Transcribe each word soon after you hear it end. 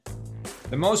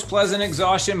The Most Pleasant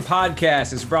Exhaustion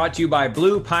podcast is brought to you by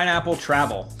Blue Pineapple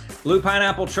Travel. Blue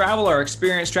Pineapple Travel are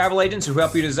experienced travel agents who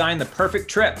help you design the perfect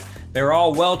trip. They're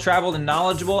all well-traveled and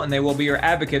knowledgeable, and they will be your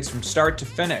advocates from start to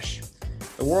finish.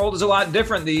 The world is a lot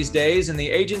different these days, and the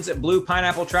agents at Blue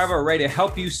Pineapple Travel are ready to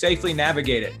help you safely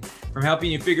navigate it. From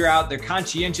helping you figure out their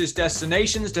conscientious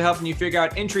destinations to helping you figure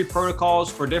out entry protocols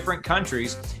for different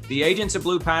countries, the agents at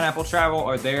Blue Pineapple Travel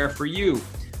are there for you.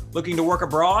 Looking to work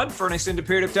abroad for an extended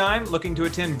period of time? Looking to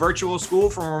attend virtual school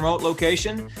from a remote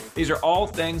location? These are all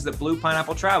things that Blue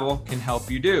Pineapple Travel can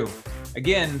help you do.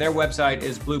 Again, their website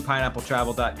is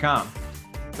bluepineappletravel.com.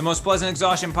 The Most Pleasant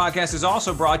Exhaustion podcast is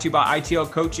also brought to you by ITL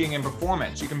Coaching and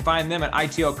Performance. You can find them at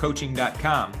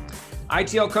itlcoaching.com.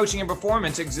 ITL Coaching and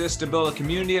Performance exists to build a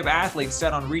community of athletes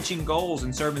set on reaching goals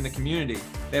and serving the community.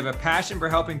 They have a passion for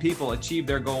helping people achieve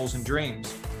their goals and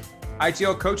dreams.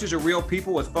 ITL coaches are real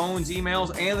people with phones,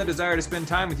 emails, and the desire to spend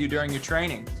time with you during your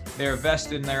training. They are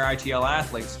vested in their ITL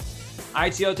athletes.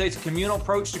 ITL takes a communal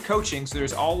approach to coaching, so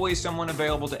there's always someone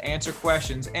available to answer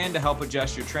questions and to help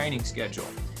adjust your training schedule.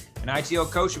 An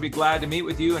ITL coach will be glad to meet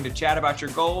with you and to chat about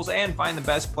your goals and find the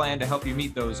best plan to help you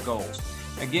meet those goals.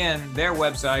 Again, their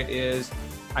website is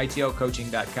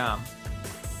itlcoaching.com.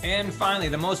 And finally,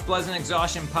 the Most Pleasant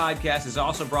Exhaustion podcast is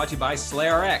also brought to you by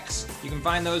SlayRx. You can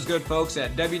find those good folks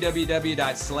at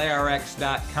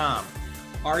www.slayrx.com.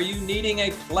 Are you needing a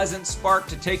pleasant spark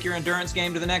to take your endurance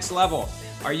game to the next level?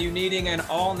 Are you needing an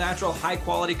all-natural,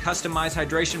 high-quality, customized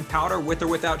hydration powder with or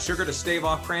without sugar to stave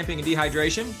off cramping and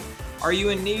dehydration? Are you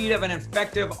in need of an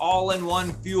effective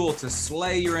all-in-one fuel to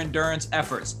slay your endurance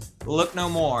efforts? Look no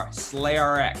more,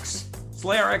 SlayRx.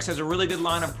 SlayRx has a really good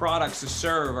line of products to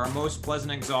serve our Most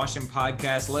Pleasant Exhaustion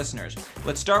podcast listeners.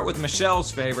 Let's start with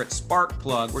Michelle's favorite, Spark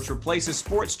Plug, which replaces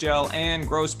sports gel and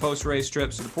gross post-race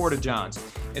trips to the Porta-Johns.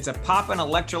 It's a poppin'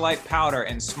 electrolyte powder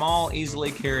in small, easily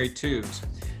carried tubes.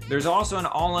 There's also an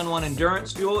all-in-one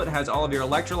endurance fuel. It has all of your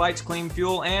electrolytes, clean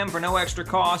fuel, and for no extra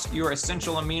cost, your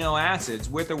essential amino acids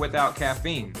with or without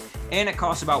caffeine. And it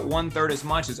costs about 1/3 as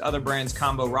much as other brands'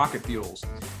 combo rocket fuels.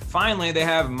 Finally, they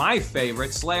have my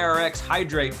favorite, SlayRx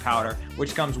Hydrate Powder,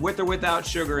 which comes with or without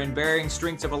sugar in varying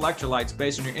strengths of electrolytes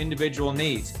based on your individual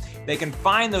needs. They can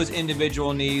find those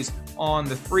individual needs on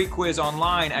the free quiz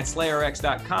online at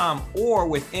slayrx.com or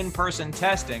with in-person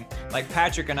testing like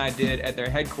Patrick and I did at their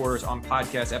headquarters on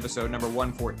podcast episode number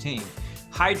 114.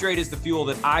 Hydrate is the fuel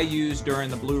that I used during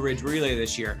the Blue Ridge Relay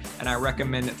this year, and I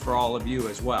recommend it for all of you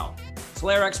as well.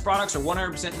 SlayRx products are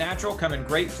 100% natural, come in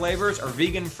great flavors, are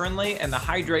vegan friendly, and the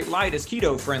Hydrate Light is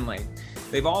keto friendly.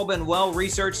 They've all been well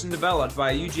researched and developed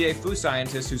by a UGA food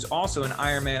scientist who's also an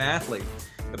Ironman athlete.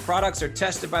 The products are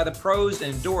tested by the pros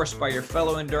and endorsed by your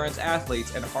fellow endurance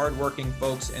athletes and hardworking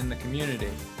folks in the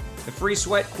community. The free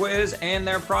sweat quiz and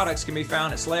their products can be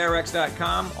found at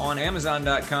slayrx.com, on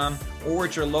amazon.com, or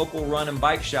at your local run and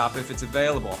bike shop if it's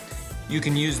available. You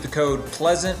can use the code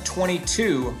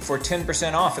PLEASANT22 for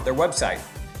 10% off at their website.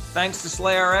 Thanks to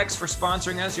SlayRx for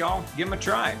sponsoring us, y'all. Give them a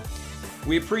try.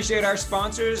 We appreciate our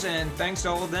sponsors, and thanks to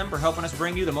all of them for helping us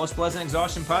bring you the Most Pleasant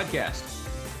Exhaustion podcast.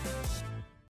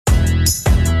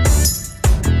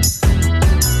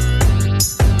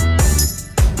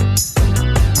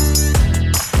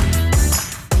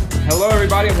 Hello,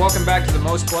 everybody, and welcome back to the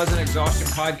Most Pleasant Exhaustion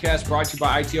podcast brought to you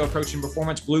by ITL Coaching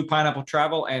Performance, Blue Pineapple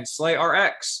Travel, and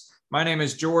SlayRx. My name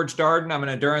is George Darden. I'm an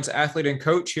endurance athlete and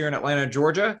coach here in Atlanta,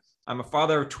 Georgia. I'm a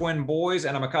father of twin boys,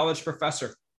 and I'm a college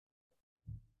professor.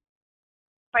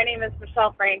 My name is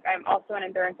Michelle Frank. I'm also an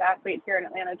endurance athlete here in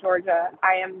Atlanta, Georgia.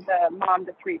 I am the mom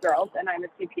to 3 girls, and I'm a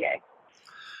CPA.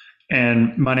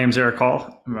 And my name's Eric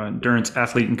Hall. I'm an endurance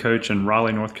athlete and coach in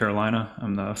Raleigh, North Carolina.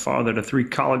 I'm the father to 3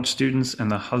 college students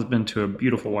and the husband to a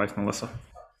beautiful wife, Melissa.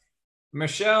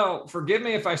 Michelle, forgive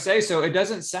me if I say so, it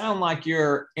doesn't sound like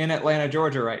you're in Atlanta,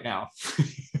 Georgia right now.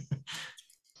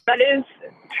 That is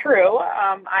true.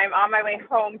 I'm on my way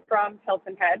home from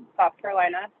Hilton Head, South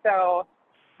Carolina. So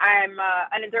I'm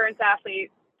an endurance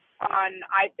athlete on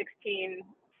I-16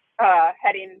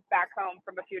 heading back home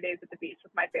from a few days at the beach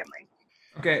with my family.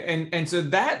 Okay, and so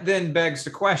that then begs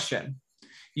the question.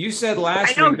 You said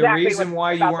last week exactly the reason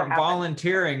why you weren't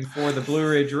volunteering for the Blue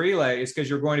Ridge Relay is because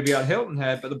you're going to be at Hilton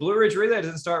Head, but the Blue Ridge Relay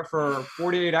doesn't start for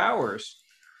 48 hours.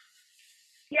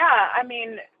 Yeah, I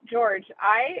mean, George,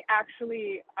 I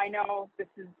know this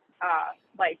is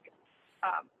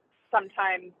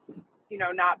sometimes,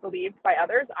 not believed by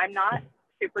others. I'm not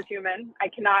superhuman. I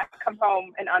cannot come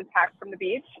home and unpack from the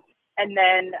beach and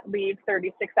then leave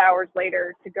 36 hours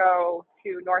later to go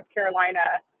to North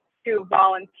Carolina to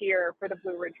volunteer for the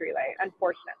Blue Ridge Relay,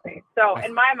 unfortunately. So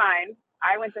in my mind,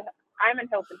 I went to I'm in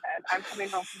Hilton Head. I'm coming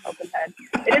home from Hilton Head.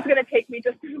 It is going to take me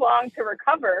just as long to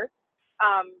recover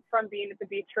from being at the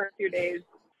beach for a few days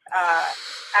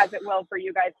as it will for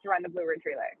you guys to run the Blue Ridge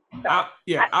Relay. So,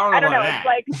 I don't know. It's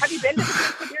like, have you been to the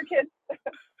beach with your kids?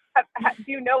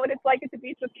 Do you know what it's like at the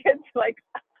beach with kids? Like,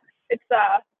 it's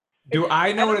Do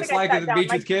I know what it's like at the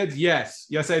beach with kids? Yes,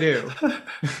 I do.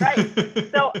 Right.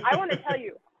 So I want to tell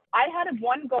you, I had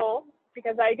one goal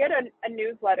because I get a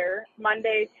newsletter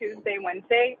Monday, Tuesday,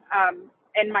 Wednesday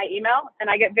in my email, and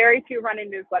I get very few running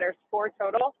newsletters, 4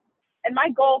 total. And my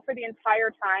goal for the entire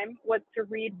time was to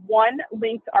read one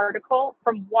linked article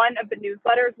from one of the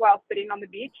newsletters while sitting on the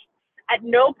beach. At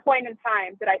no point in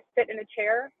time did I sit in a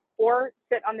chair or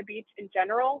sit on the beach in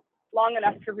general long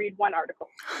enough to read one article.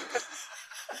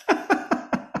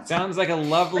 Sounds like a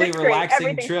lovely,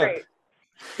 relaxing trip.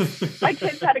 My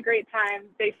kids had a great time.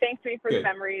 They thanked me for the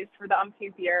memories for the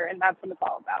umpteenth year, and that's what it's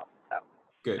all about. So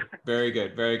good, very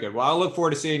good, very good. Well, I'll look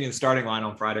forward to seeing you in the starting line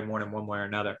on Friday morning, one way or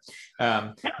another.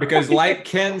 Because, like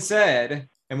Ken said,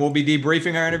 and we'll be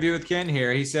debriefing our interview with Ken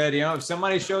here. He said, if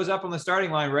somebody shows up on the starting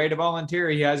line ready to volunteer,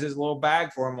 he has his little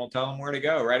bag for him. We'll tell him where to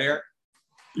go. Right, Eric?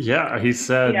 Yeah, he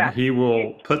said he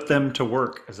will put them to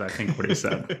work, is I think what he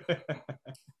said.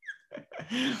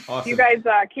 Awesome. You guys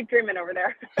keep dreaming over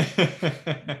there.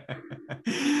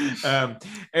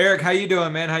 Eric, how you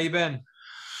doing, man? How you been?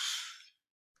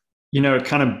 It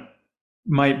kind of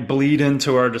might bleed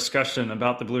into our discussion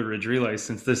about the Blue Ridge Relay,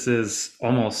 since this is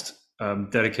almost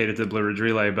dedicated to the Blue Ridge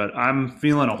Relay, but I'm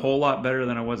feeling a whole lot better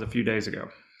than I was a few days ago.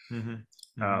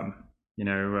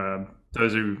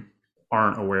 Those who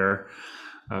aren't aware,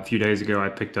 a few days ago I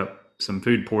picked up some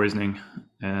food poisoning,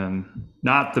 and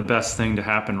not the best thing to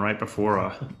happen right before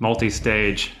a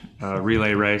multi-stage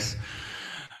relay race.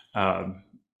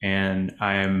 And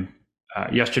I am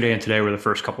yesterday and today were the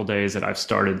first couple days that I've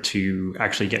started to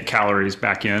actually get calories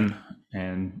back in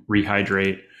and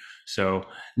rehydrate. So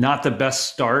not the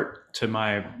best start to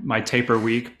my taper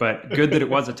week, but good that it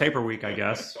was a taper week, I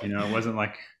guess. It wasn't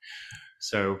like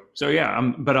so yeah.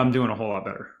 I'm doing a whole lot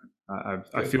better.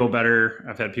 I feel better.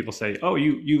 I've had people say, "Oh,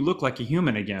 you look like a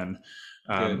human again."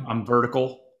 I'm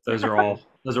vertical. Those are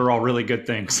all really good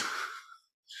things.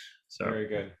 So very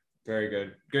good. Very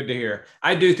good. Good to hear.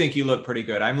 I do think you look pretty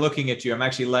good. I'm looking at you. I'm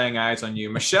actually laying eyes on you.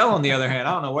 Michelle, on the other hand,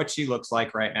 I don't know what she looks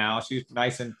like right now. She's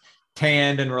nice and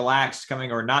tanned and relaxed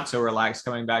or not so relaxed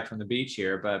coming back from the beach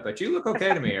here, but you look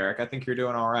okay to me, Eric. I think you're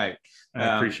doing all right.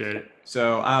 I appreciate it.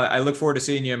 So I look forward to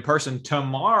seeing you in person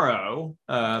tomorrow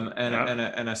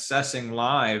and assessing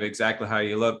live exactly how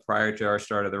you look prior to our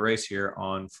start of the race here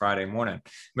on Friday morning.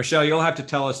 Michelle, you'll have to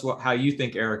tell us how you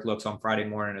think Eric looks on Friday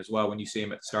morning as well when you see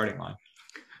him at the starting line.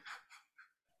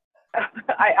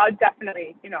 I'll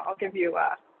definitely, I'll give you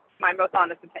my most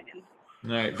honest opinion.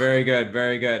 All right. Very good.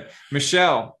 Very good.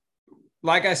 Michelle,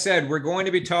 like I said, we're going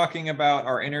to be talking about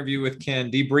our interview with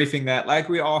Ken, debriefing that like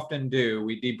we often do.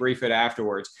 We debrief it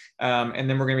afterwards. And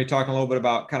then we're going to be talking a little bit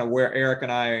about kind of where Eric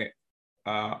and I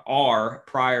are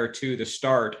prior to the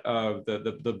start of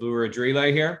the Blue Ridge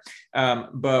Relay here.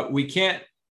 But we can't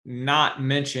not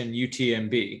mention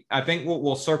UTMB. I think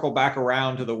we'll circle back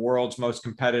around to the world's most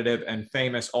competitive and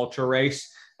famous ultra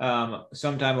race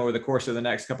sometime over the course of the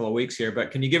next couple of weeks here. But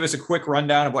can you give us a quick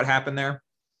rundown of what happened there?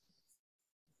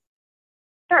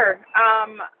 Sure.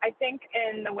 I think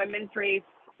in the women's race,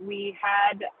 we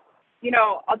had,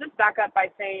 I'll just back up by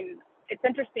saying it's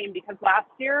interesting because last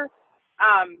year,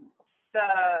 the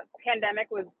pandemic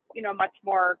was, much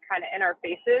more kind of in our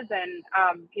faces and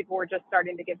people were just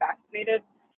starting to get vaccinated.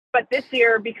 But this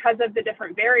year, because of the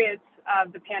different variants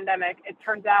of the pandemic, it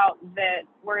turns out that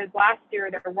whereas last year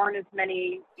there weren't as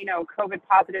many, COVID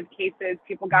positive cases,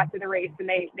 people got to the race and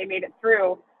they made it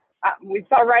through. We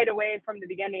saw right away from the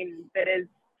beginning that as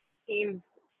teams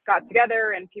got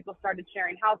together and people started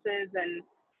sharing houses and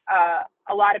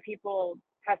a lot of people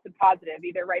tested positive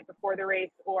either right before the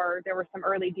race or there were some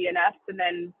early DNFs. And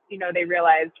then, they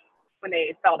realized when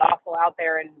they felt awful out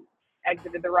there and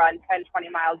exited the run 10, 20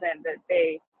 miles in that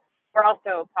they were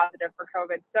also positive for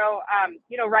COVID. So,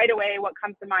 right away, what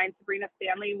comes to mind, Sabrina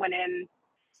Stanley went in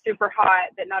super hot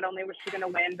that not only was she going to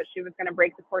win, but she was going to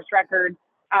break the course record.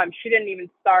 She didn't even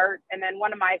start. And then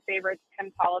one of my favorites,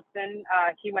 Tim Tollefson,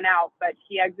 he went out, but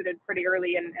he exited pretty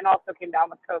early and also came down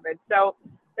with COVID. So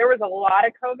there was a lot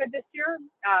of COVID this year,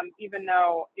 even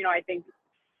though, I think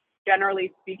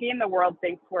generally speaking, the world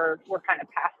thinks we're kind of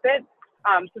past it.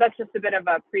 So that's just a bit of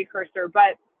a precursor.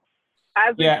 But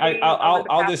as we've Yeah, seen over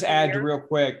the I'll past just few add years. real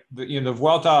quick. The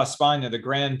Vuelta a España, the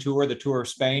Grand Tour, the Tour of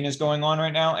Spain is going on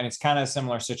right now, and it's kind of a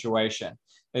similar situation.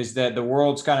 Is that the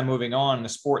world's kind of moving on, the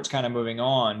sport's kind of moving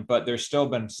on, but there's still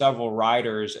been several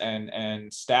riders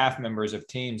and staff members of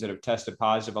teams that have tested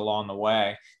positive along the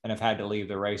way and have had to leave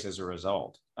the race as a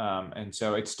result. And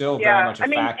so it's still very much a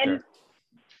factor.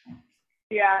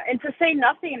 And to say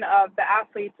nothing of the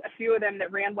athletes, a few of them that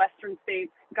ran Western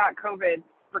States got COVID,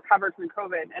 recovered from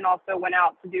COVID, and also went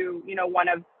out to do, one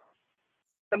of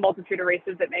the multitude of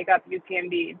races that make up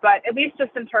UTMB. But at least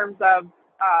just in terms of,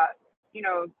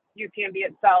 UTMB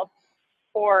itself,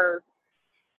 for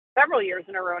several years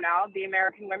in a row now, the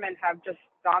American women have just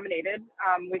dominated.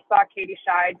 We saw Katie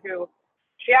Scheid, who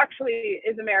she actually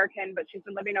is American, but she's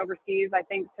been living overseas, I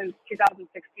think, since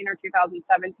 2016 or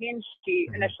 2017. She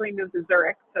initially moved to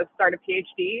Zurich to start a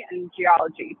PhD in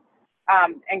geology,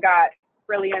 and got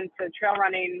really into trail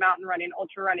running, mountain running,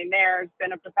 ultra running there. Has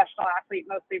been a professional athlete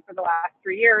mostly for the last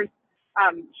 3 years.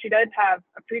 She did have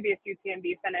a previous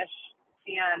UTMB finish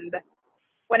and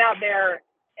went out there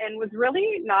and was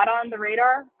really not on the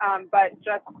radar, but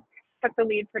just took the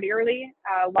lead pretty early,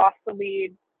 lost the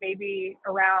lead maybe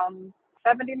around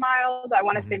 70 miles. I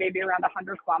want to say maybe around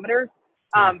 100 kilometers,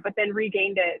 but then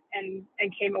regained it and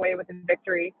came away with a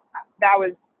victory. That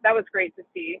was great to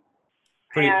see.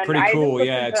 Pretty cool.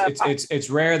 Yeah. It's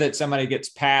rare that somebody gets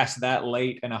past that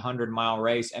late in a 100-mile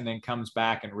race and then comes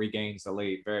back and regains the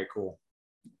lead. Very cool.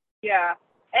 Yeah.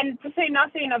 And to say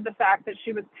nothing of the fact that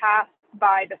she was passed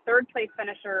by the third place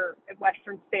finisher at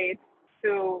Western States,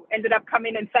 who ended up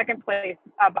coming in second place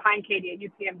behind Katie at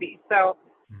UTMB. So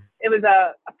it was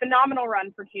a phenomenal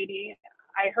run for Katie.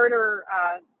 I heard her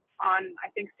on, I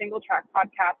think, Single Track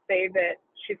podcast say that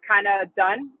she's kind of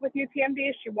done with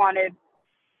UTMB. She wanted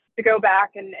to go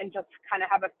back and just kind of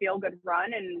have a feel-good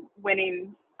run, and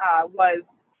winning was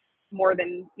more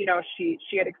than, she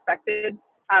had expected.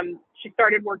 She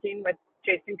started working with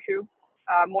Jason Koop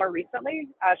more recently.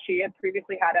 She had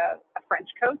previously had a French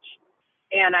coach,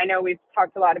 and I know we've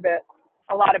talked a lot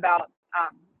about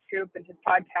Koop and his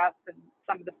podcast and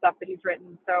some of the stuff that he's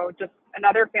written. So just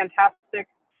another fantastic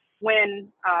win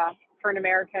for an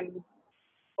American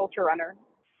ultra runner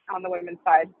on the women's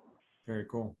side. Very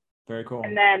cool. Very cool.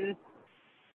 And then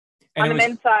on the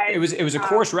men's side, it was a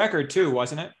course record too,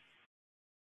 wasn't it?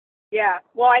 Yeah.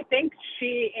 Well, I think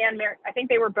she and I think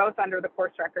they were both under the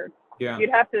course record. Yeah.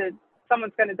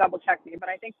 Someone's going to double check me, but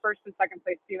I think first and second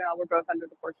place female were both under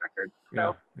the course record.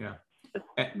 So yeah.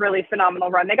 Just really phenomenal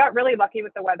run. They got really lucky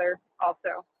with the weather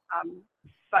also.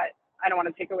 But I don't want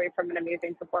to take away from an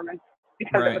amazing performance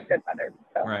because it was good weather.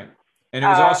 So. Right. And it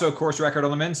was also a course record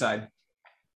on the men's side.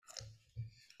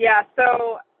 Yeah.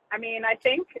 So, I mean, I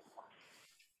think,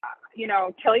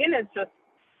 Kilian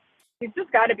he's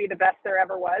just got to be the best there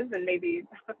ever was, and maybe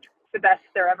the best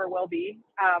there ever will be.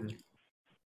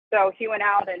 So he went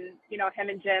out and, him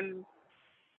and Jim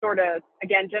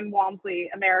Jim Walmsley,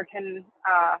 American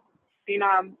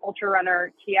phenom ultra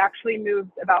runner. He actually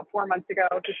moved about 4 months ago.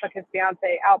 He took his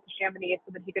fiance out to Chamonix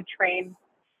so that he could train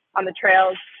on the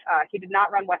trails. He did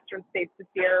not run Western States this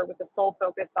year with a sole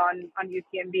focus on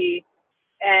UTMB.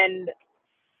 And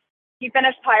he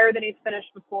finished higher than he's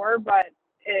finished before, but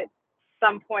at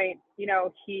some point,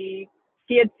 he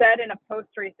had said in a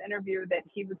post-race interview that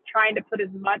he was trying to put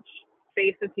as much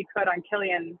space as he could on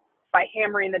Kilian by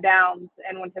hammering the downs.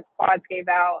 And when his quads gave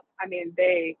out, I mean,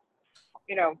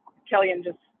 Kilian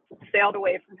just sailed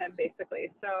away from him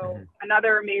basically. So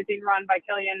another amazing run by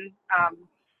Kilian.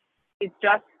 He's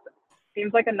just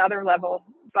seems like another level,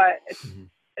 but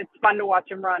it's fun to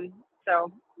watch him run.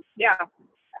 So yeah,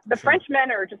 the French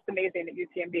men are just amazing at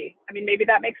UTMB. I mean, maybe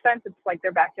that makes sense. It's like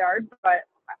their backyard, but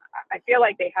I feel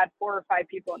like they had 4 or 5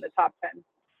 people in the top 10.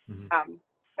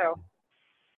 So.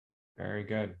 Very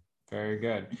good. Very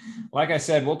good. Like I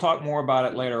said, we'll talk more about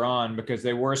it later on because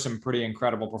they were some pretty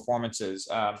incredible performances.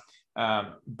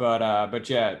 But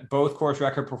yeah, both course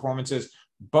record performances,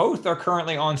 both are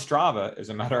currently on Strava, as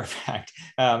a matter of fact.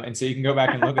 And so you can go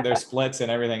back and look at their splits and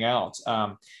everything else.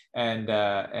 And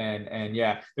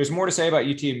yeah, there's more to say about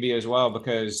UTMB as well,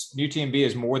 because UTMB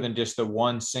is more than just the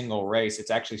one single race. It's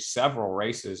actually several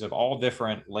races of all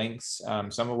different lengths,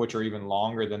 some of which are even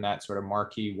longer than that sort of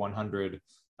marquee 100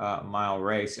 mile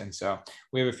race. And so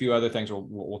we have a few other things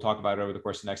we'll talk about over the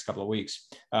course of the next couple of weeks.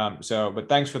 But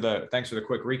thanks for the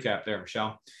quick recap there,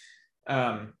 Michelle.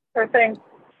 Sure thing.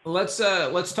 Let's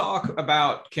talk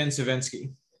about Ken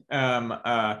Sawinski.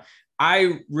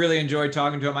 I really enjoyed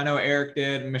talking to him. I know Eric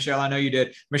did. Michelle, I know you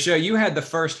did. Michelle, you had the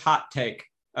first hot take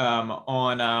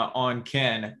on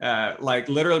Ken, like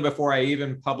literally before I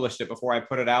even published it, before I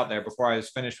put it out there, before I was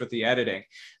finished with the editing.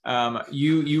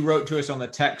 You wrote to us on the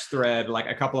text thread like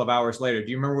a couple of hours later.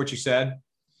 Do you remember what you said?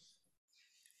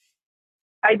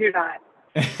 I do not.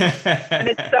 And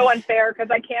it's so unfair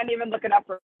because I can't even look it up.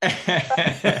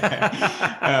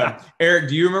 Eric,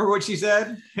 do you remember what she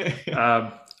said?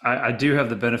 I do have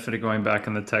the benefit of going back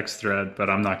in the text thread, but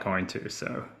I'm not going to.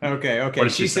 So okay.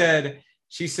 She said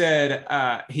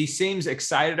he seems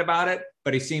excited about it,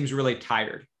 but he seems really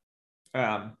tired.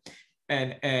 And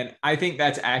I think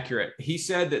that's accurate. He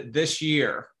said that this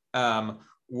year,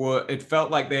 it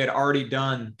felt like they had already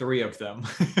done 3 of them.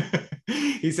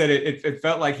 He said it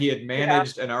felt like he had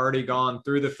managed and already gone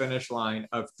through the finish line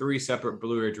of 3 separate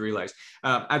Blue Ridge relays.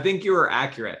 I think you were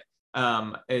accurate.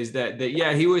 Is that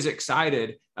he was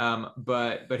excited,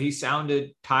 but he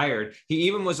sounded tired. He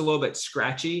even was a little bit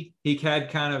scratchy. He had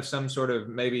kind of some sort of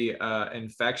maybe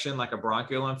infection, like a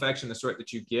bronchial infection, the sort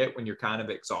that you get when you're kind of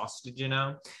exhausted,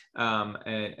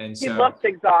 and so he looked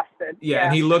exhausted. Yeah,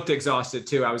 and he looked exhausted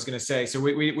too. I was going to say, so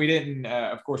we didn't,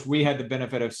 of course, we had the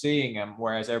benefit of seeing him,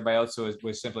 whereas everybody else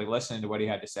was simply listening to what he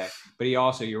had to say. But he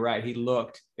also, you're right, he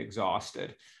looked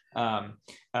exhausted.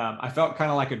 I felt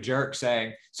kind of like a jerk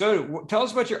saying, so tell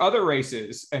us about your other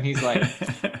races. And he's like,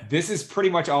 this is pretty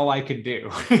much all I can do,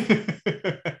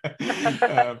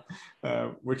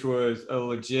 which was a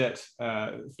legit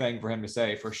thing for him to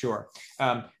say, for sure.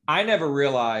 I never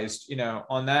realized,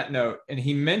 on that note, and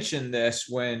he mentioned this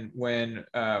when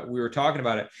we were talking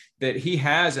about it, that he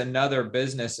has another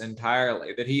business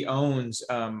entirely, that he owns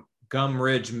Gum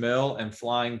Ridge Mill and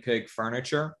Flying Pig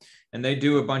Furniture. And they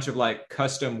do a bunch of like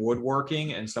custom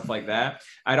woodworking and stuff like that.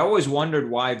 I'd always wondered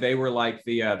why they were like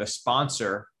the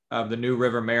sponsor of the New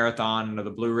River Marathon and of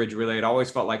the Blue Ridge Relay. It always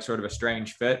felt like sort of a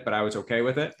strange fit, but I was okay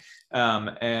with it.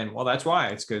 And well, that's why.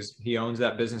 It's because he owns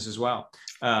that business as well.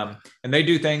 And they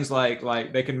do things like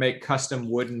they can make custom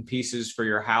wooden pieces for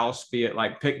your house, be it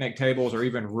like picnic tables or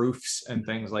even roofs and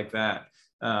things like that.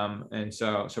 And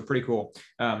so pretty cool.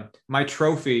 My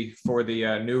trophy for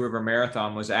the New River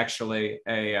Marathon was actually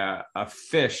a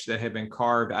fish that had been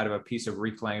carved out of a piece of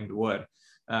reclaimed wood,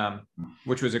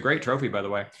 which was a great trophy, by the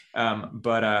way.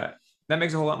 But that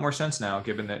makes a whole lot more sense now,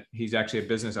 given that he's actually a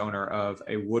business owner of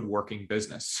a woodworking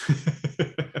business.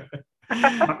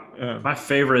 My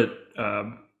favorite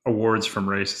awards from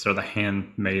races are the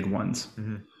handmade ones.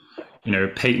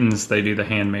 Mm-hmm. Peyton's, they do the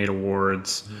handmade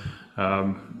awards.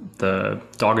 Mm-hmm. The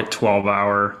Dog at 12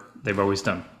 Hour, they've always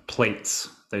done plates.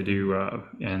 They do,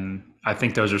 and I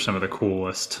think those are some of the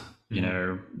coolest,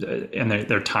 mm-hmm. And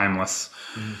they're timeless.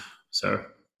 Mm-hmm. So,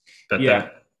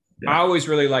 I always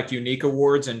really like unique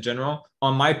awards in general.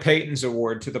 On my Peyton's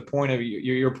award, to the point of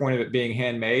your point of it being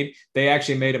handmade, they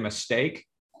actually made a mistake.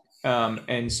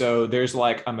 And so there's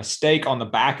like a mistake on the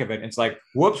back of it. It's like,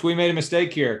 whoops, we made a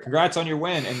mistake here. Congrats on your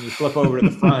win. And you flip over to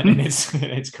the front and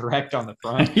it's correct on the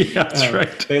front. Yeah, that's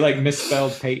right. They like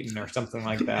misspelled Peyton or something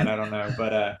like that. I don't know.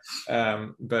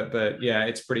 But yeah,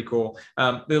 it's pretty cool.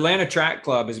 The Atlanta Track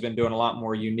Club has been doing a lot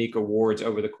more unique awards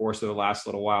over the course of the last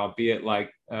little while, be it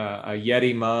like a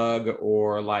Yeti mug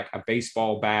or like a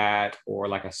baseball bat or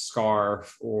like a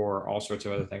scarf or all sorts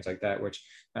of other things like that, which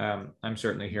I'm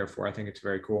certainly here for. I think it's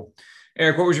very cool.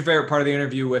 Eric, what was your favorite part of the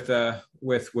interview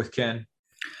with Ken?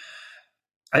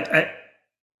 I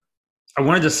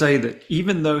wanted to say that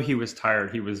even though he was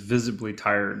tired, he was visibly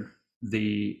tired.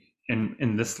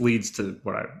 And this leads to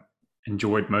what I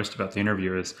enjoyed most about the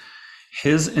interview is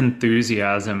his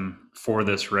enthusiasm for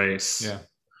this race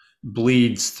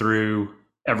bleeds through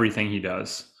everything he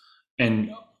does.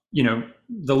 And,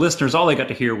 the listeners, all they got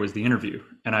to hear was the interview.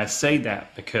 And I say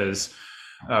that because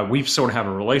we sort of have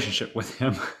a relationship with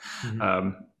him. Mm-hmm.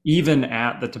 Even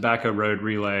at the Tobacco Road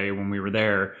Relay, when we were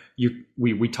there,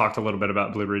 we talked a little bit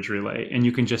about Blue Ridge Relay, and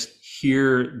you can just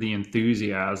hear the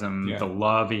enthusiasm, the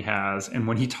love he has. And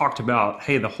when he talked about,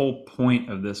 hey, the whole point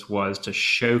of this was to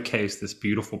showcase this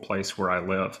beautiful place where I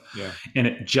live. Yeah. And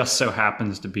it just so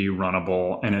happens to be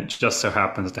runnable, and it just so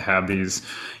happens to have these,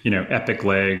 epic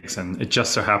legs, and it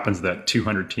just so happens that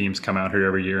 200 teams come out here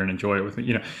every year and enjoy it with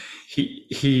me.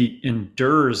 He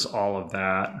endures all of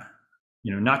that,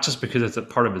 not just because it's a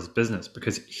part of his business,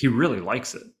 because he really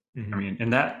likes it. Mm-hmm. I mean,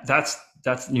 and that's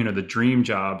the dream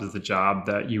job is the job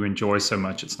that you enjoy so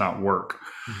much it's not work.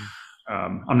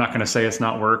 Mm-hmm. I'm not going to say it's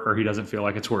not work or he doesn't feel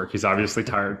like it's work. He's obviously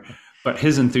tired, but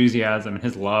his enthusiasm and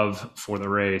his love for the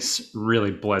race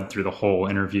really bled through the whole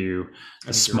interview.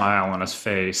 The smile on his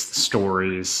face, the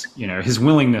stories, his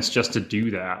willingness just to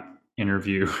do that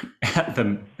interview at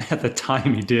the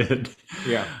time he did.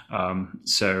 Yeah.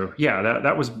 So yeah,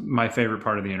 that was my favorite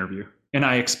part of the interview. And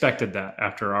I expected that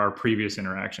after our previous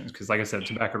interactions, because like I said,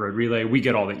 Tobacco Road Relay, we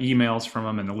get all the emails from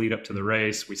them in the lead up to the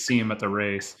race. We see him at the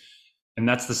race, and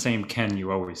that's the same Ken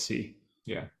you always see.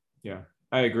 Yeah. Yeah.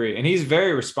 I agree. And he's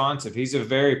very responsive. He's a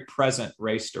very present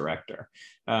race director.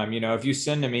 If you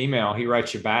send him email, he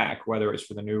writes you back, whether it's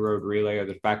for the New Road Relay or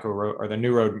the Tobacco Road or the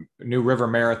New River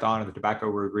Marathon or the Tobacco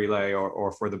Road Relay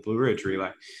or for the Blue Ridge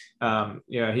Relay.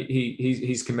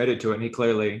 He's committed to it, and he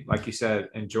clearly, like you said,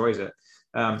 enjoys it.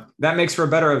 That makes for a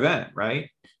better event, right?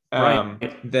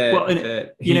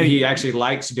 He actually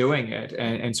likes doing it,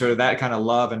 and sort of that kind of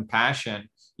love and passion.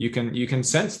 You can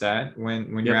sense that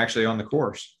when you're actually on the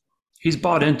course. He's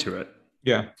bought into it.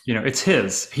 Yeah. It's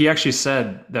his. He actually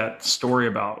said that story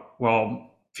about, a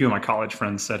few of my college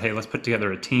friends said, hey, let's put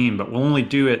together a team, but we'll only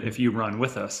do it if you run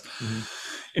with us. Mm-hmm.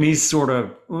 And he's sort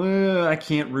of, I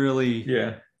can't really,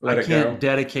 I can't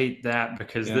dedicate that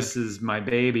because this is my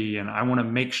baby. And I want to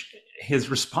make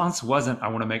his response wasn't, I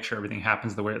want to make sure everything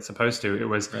happens the way it's supposed to. It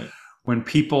was when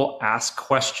people ask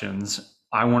questions,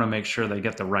 I want to make sure they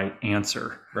get the right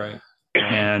answer. Right.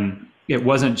 And he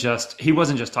wasn't just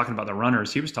talking about the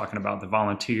runners. He was talking about the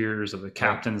volunteers, of the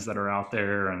captains that are out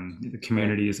there, and the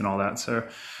communities and all that. So,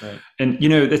 and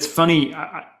it's funny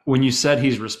when you said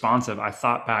he's responsive. I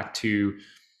thought back to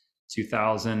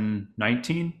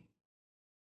 2019,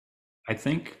 I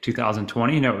think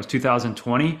 2020. No, it was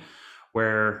 2020,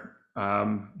 where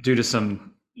due to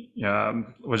some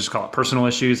we'll just call it personal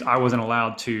issues, I wasn't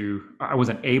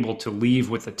able to leave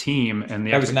with the team, and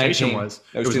the expectation was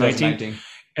 2019.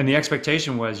 And the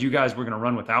expectation was you guys were going to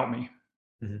run without me.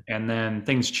 Mm-hmm. And then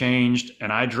things changed,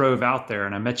 and I drove out there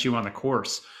and I met you on the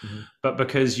course. Mm-hmm. But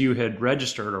because you had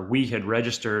registered, or we had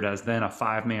registered as then a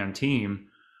 5-man team,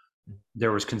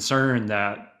 there was concern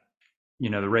that,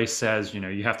 the race says,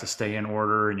 you have to stay in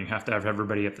order and you have to have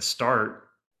everybody at the start.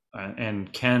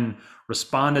 And Ken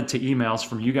responded to emails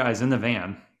from you guys in the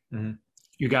van. Mm-hmm.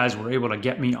 You guys were able to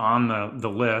get me on the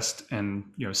list and,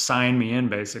 sign me in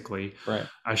basically. Right.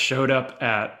 I showed up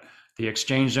at the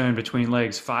exchange zone between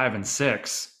legs 5 and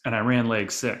 6, and I ran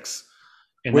leg 6.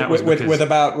 And that was with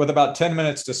about 10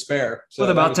 minutes to spare. So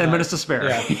with about 10 minutes to spare.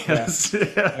 Yeah, yes.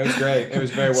 It was great. It was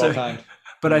very well timed.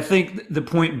 But I think the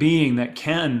point being that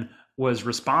Ken was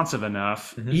responsive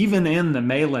enough, even in the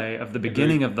melee of the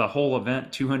beginning of the whole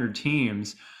event, 200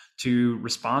 teams, to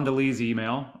respond to Lee's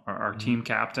email, our team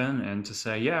captain, and to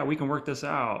say, yeah, we can work this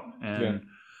out. And,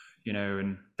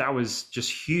 and that was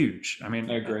just huge. I mean,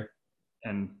 I agree.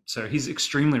 And so he's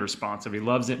extremely responsive. He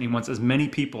loves it, and he wants as many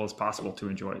people as possible to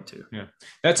enjoy it too. Yeah.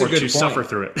 That's a good point. Suffer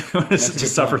through it.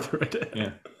 Suffer through it.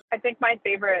 Yeah. I think my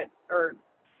favorite, or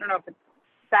I don't know if it's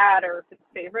sad or if it's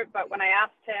favorite, but when I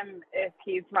asked him if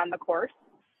he's run the course,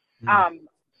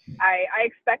 I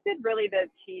expected really that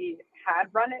he had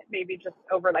run it, maybe just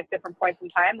over like different points in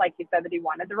time, like he said that he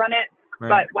wanted to run it. Right.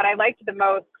 But what I liked the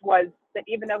most was that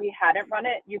even though he hadn't run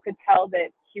it, you could tell that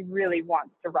he really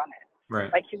wants to run it.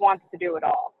 Right. Like he wants to do it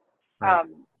all. Right.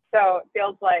 So it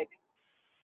feels like,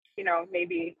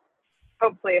 maybe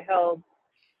hopefully he'll,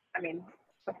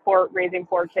 raising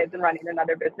 4 kids and running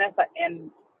another business and,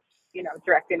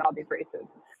 directing all these races.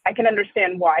 I can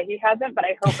understand why he hasn't, but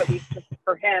I hope at least just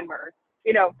for him or,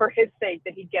 for his sake,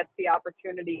 that he gets the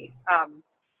opportunity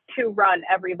to run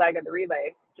every leg of the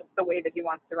relay just the way that he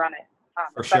wants to run it,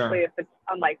 especially if it's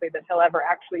unlikely that he'll ever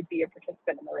actually be a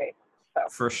participant in the race. So.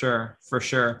 For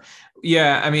sure.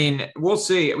 Yeah. We'll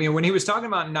see. When he was talking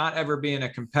about not ever being a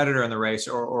competitor in the race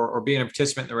or being a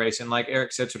participant in the race, and like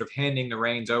Eric said, sort of handing the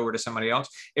reins over to somebody else,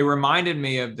 it reminded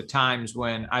me of the times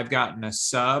when I've gotten a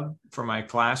sub for my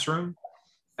classroom,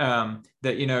 that,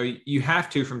 you have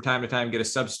to, from time to time, get a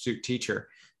substitute teacher.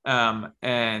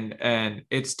 And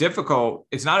it's difficult.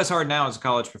 It's not as hard now as a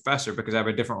college professor because I have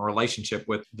a different relationship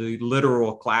with the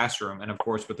literal classroom and of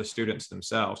course with the students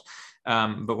themselves.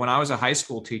 But when I was a high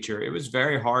school teacher, it was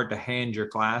very hard to hand your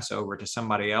class over to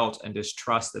somebody else and just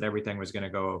trust that everything was going to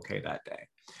go okay that day.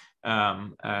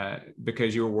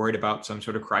 Because you were worried about some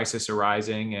sort of crisis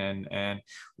arising and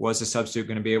was the substitute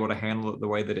going to be able to handle it the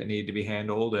way that it needed to be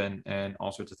handled and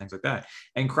all sorts of things like that.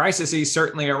 And crises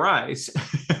certainly arise.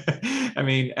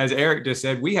 As Eric just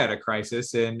said, we had a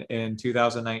crisis in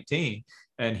 2019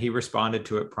 and he responded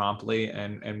to it promptly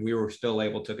and we were still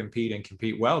able to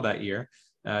compete well that year,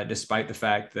 despite the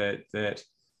fact that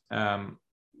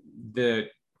the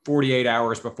 48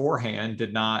 hours beforehand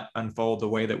did not unfold the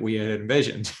way that we had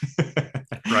envisioned.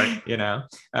 Right.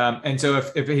 And so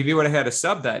if he would have had a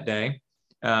sub that day,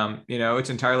 it's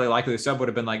entirely likely the sub would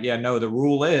have been like, yeah, no, the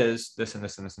rule is this and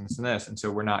this and this and this and this. And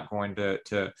so we're not going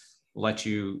to let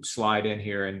you slide in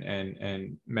here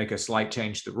and make a slight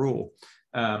change to the rule.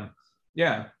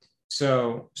 Yeah.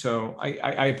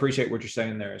 I appreciate what you're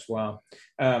saying there as well.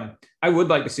 I would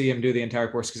like to see him do the entire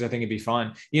course because I think it'd be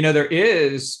fun. You know, there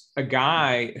is a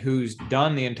guy who's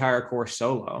done the entire course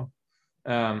solo.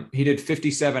 He did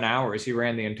 57 hours. He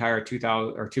ran the entire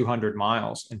 2,000 or 200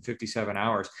 miles in 57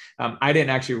 hours. I didn't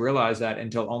actually realize that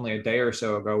until only a day or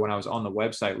so ago when I was on the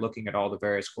website looking at all the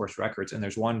various course records. And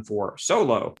there's one for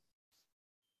solo,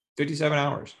 57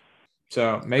 hours.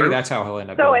 So maybe that's how he'll end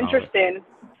up. So interesting.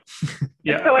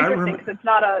 Yeah, it's so interesting because it's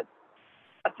not a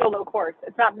solo course.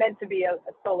 It's not meant to be a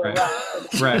solo run.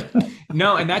 Right.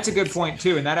 No, and that's a good point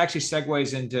too. And that actually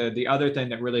segues into the other thing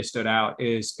that really stood out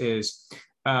is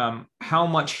how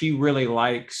much he really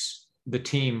likes the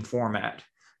team format.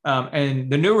 And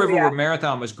the New River Road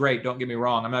Marathon was great. Don't get me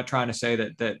wrong. I'm not trying to say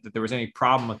that there was any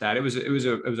problem with that. It was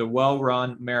a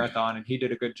well-run marathon, and he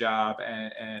did a good job.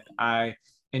 And I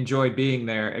enjoyed being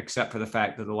there, except for the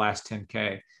fact that the last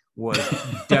 10K was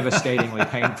devastatingly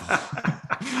painful.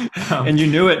 And you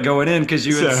knew it going in because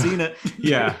you had seen it.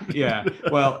 Yeah.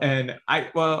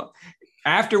 Well,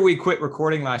 after we quit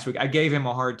recording last week, I gave him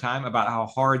a hard time about how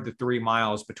hard the 3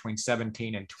 miles between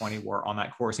 17 and 20 were on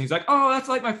that course. And he's like, "Oh, that's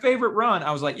like my favorite run."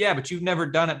 I was like, "Yeah, but you've never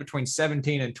done it between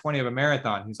 17 and 20 of a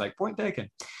marathon." He's like, "Point taken."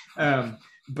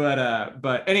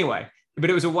 But anyway, but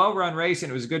it was a well-run race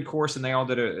and it was a good course and they all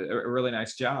did a really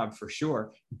nice job for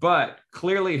sure. But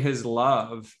clearly his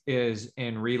love is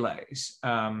in relays.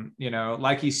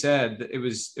 Like he said, it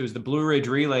was the Blue Ridge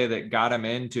Relay that got him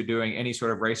into doing any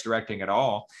sort of race directing at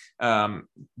all.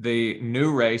 The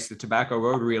new race, the Tobacco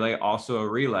Road Relay, also a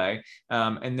relay.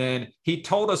 And then he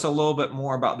told us a little bit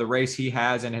more about the race he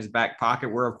has in his back pocket.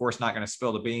 We're of course not going to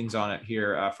spill the beans on it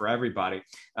here for everybody.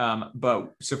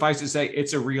 But suffice to say,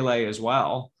 it's a relay as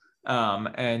well.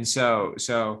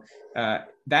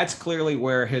 That's clearly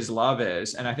where his love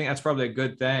is. And I think that's probably a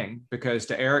good thing because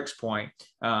to Eric's point,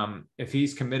 if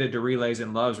he's committed to relays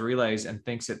and loves relays and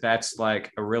thinks that that's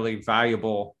like a really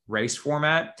valuable race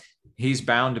format, he's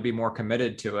bound to be more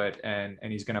committed to it. And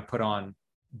he's going to put on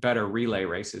better relay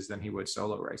races than he would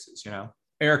solo races,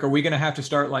 Eric, are we going to have to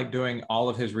start like doing all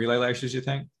of his relay races, you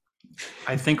think?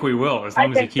 I think we will, as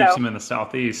long as he keeps them in the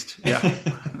Southeast. Yeah,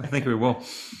 I think we will.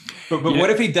 But what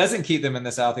if he doesn't keep them in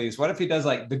the Southeast? What if he does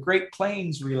like the Great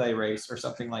Plains relay race or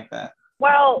something like that?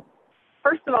 Well,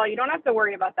 first of all, you don't have to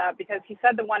worry about that because he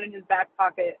said the one in his back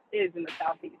pocket is in the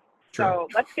Southeast. True. So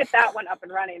let's get that one up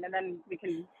and running, and then we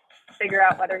can figure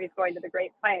out whether he's going to the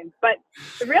Great Plains. But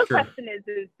the real question is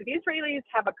do these relays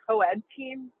have a co-ed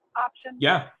team option?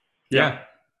 Yeah.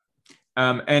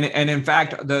 And in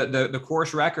fact, the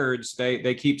course records,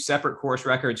 they keep separate course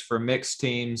records for mixed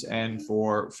teams and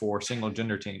for single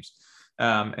gender teams.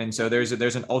 And so there's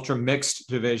an ultra mixed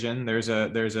division. There's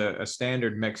a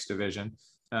standard mixed division,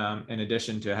 in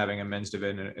addition to having a men's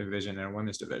division and a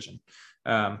women's division.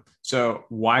 So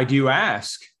why do you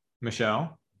ask,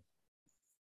 Michelle?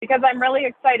 Because I'm really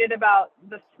excited about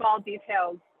the small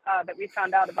details that we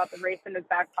found out about the race in his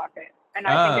back pocket. And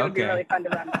I think it would be really fun to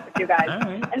run with you guys.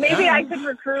 Right. And maybe I could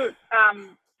recruit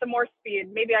some more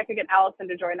speed. Maybe I could get Allison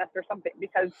to join us or something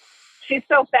because she's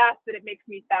so fast that it makes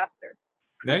me faster.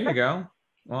 There you go.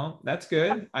 Well, that's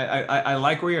good. I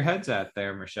like where your head's at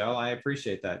there, Michelle. I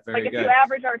appreciate that. Very good. If you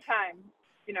average our time,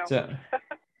 So,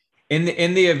 in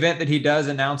the event that he does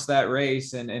announce that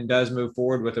race and does move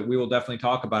forward with it, we will definitely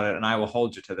talk about it, and I will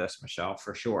hold you to this, Michelle,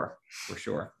 for sure.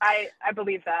 I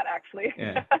believe that actually.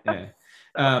 Yeah.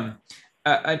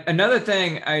 Another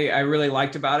thing I really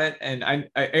liked about it, and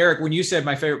Eric, when you said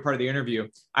my favorite part of the interview,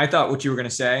 I thought what you were going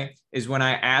to say is when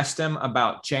I asked him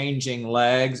about changing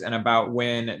legs and about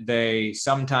when they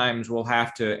sometimes will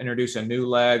have to introduce a new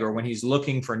leg or when he's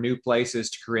looking for new places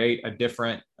to create a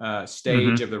different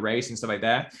stage of the race and stuff like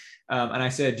that. And I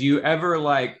said, do you ever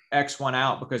like X one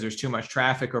out because there's too much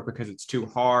traffic or because it's too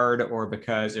hard or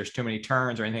because there's too many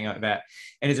turns or anything like that?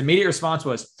 And his immediate response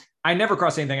was, I never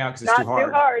cross anything out because it's too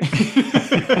hard.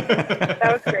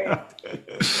 That was great.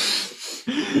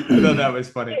 I thought that was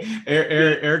funny.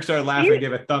 Eric started laughing and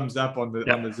gave a thumbs up on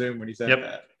the Zoom when he said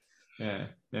that.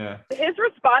 Yeah. His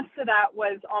response to that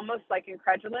was almost like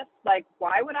incredulous. Like,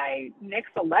 why would I nix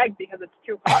a leg because it's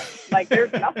too hard? Like,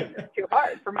 there's nothing that's too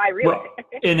hard for my relay. Well,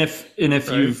 and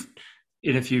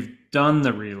if you've done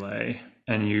the relay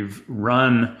and you've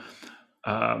run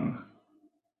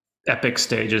epic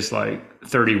stages like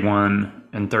 31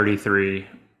 and 33,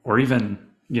 or even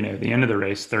the end of the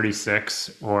race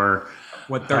 36, or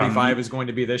what 35 is going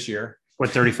to be this year.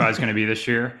 What 35 is going to be this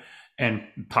year. And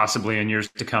possibly in years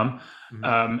to come.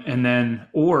 And then,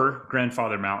 or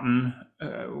Grandfather Mountain,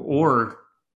 or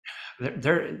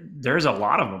there's a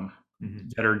lot of them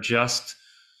that are just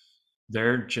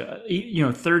They're just,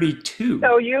 32.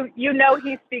 So you know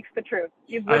he speaks the truth.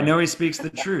 I know he speaks the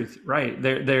truth, right?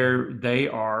 They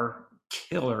are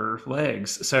killer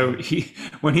legs. So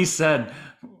when he said,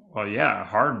 "Well, yeah,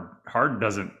 hard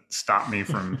doesn't stop me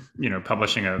from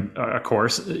publishing a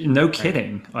course," no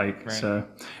kidding. So,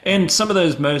 and some of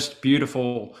those most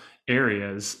beautiful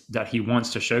areas that he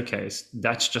wants to showcase,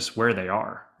 that's just where they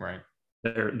are. Right.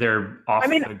 They're off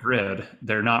the grid.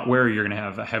 They're not where you're going to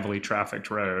have a heavily trafficked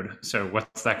road. So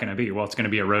what's that going to be? Well, it's going to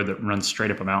be a road that runs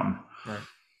straight up a mountain. Right.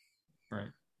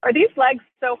 Are these legs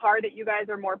so hard that you guys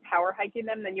are more power hiking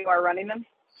them than you are running them?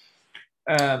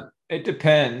 It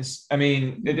depends. I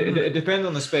mean, it depends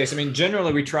on the space. I mean,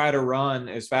 generally we try to run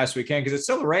as fast as we can because it's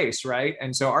still a race, right?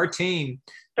 And so our team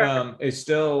is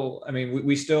still, I mean,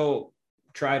 we still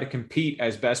try to compete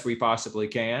as best we possibly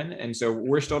can. And so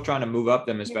we're still trying to move up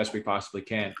them as best we possibly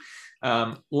can.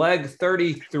 Leg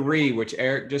 33, which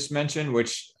Eric just mentioned,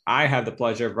 which I have the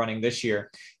pleasure of running this year.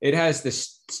 It has the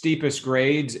steepest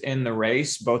grades in the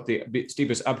race, both the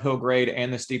steepest uphill grade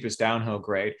and the steepest downhill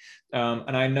grade.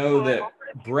 And I know that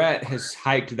Brett has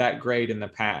hiked that grade in the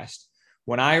past.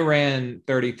 When I ran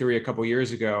 33 a couple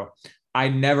years ago, I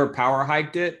never power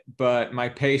hiked it, but my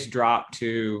pace dropped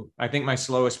to, I think my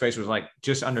slowest pace was like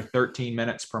just under 13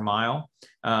 minutes per mile.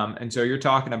 And so you're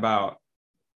talking about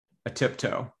a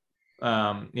tiptoe,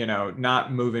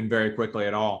 not moving very quickly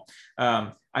at all.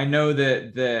 I know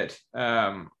that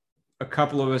a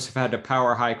couple of us have had to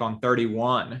power hike on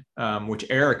 31, which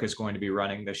Eric is going to be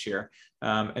running this year.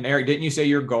 And Eric, didn't you say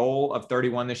your goal of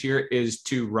 31 this year is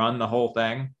to run the whole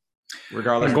thing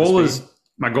regardless?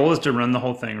 My goal is to run the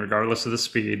whole thing regardless of the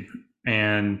speed.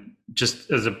 And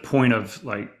just as a point of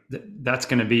like, that's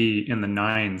going to be in the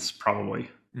 9s, probably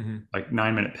like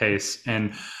 9-minute pace.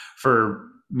 And for,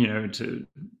 to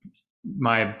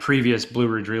my previous Blue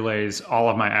Ridge relays, all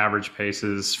of my average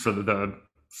paces for the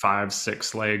 5,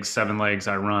 6 legs, 7 legs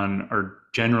I run are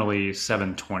generally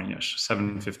 7:20-ish,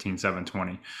 7:15,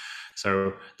 7:20.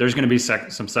 So there's going to be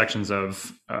some sections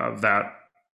of that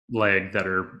leg that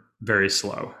are very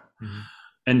slow.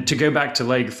 And to go back to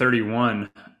leg 31,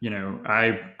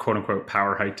 I quote unquote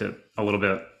power hiked it a little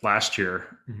bit last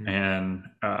year. And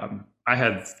I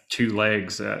had 2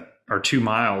 legs that are 2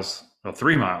 miles,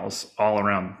 3 miles, all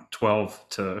around 12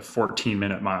 to 14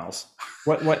 minute miles.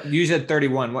 What you said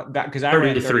 31, because I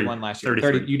ran 31 last year.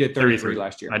 30, you did 33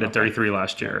 last year. I did 33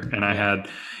 last year. And I had,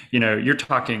 you're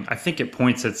talking, I think at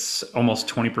points it's almost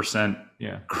 20%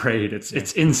 grade. It's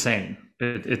insane.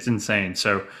 It's insane.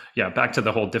 So yeah, back to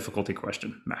the whole difficulty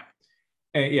question, Matt.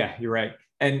 Yeah, you're right.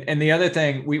 And the other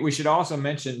thing we should also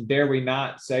mention, dare we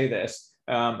not say this,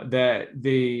 that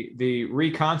the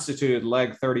reconstituted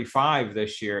leg 35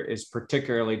 this year is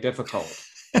particularly difficult.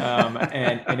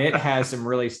 And it has some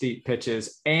really steep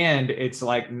pitches, and it's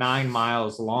like 9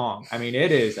 miles long. I mean,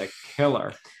 it is a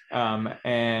killer.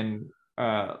 And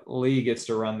Lee gets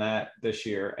to run that this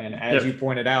year. And as you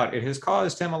pointed out, it has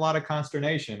caused him a lot of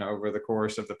consternation over the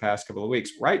course of the past couple of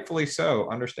weeks. Rightfully so,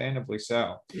 understandably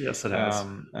so. Yes, it has.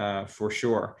 For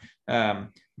sure.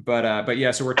 But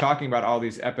yeah, so we're talking about all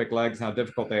these epic legs and how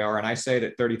difficult they are. And I say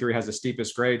that 33 has the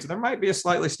steepest grade. So there might be a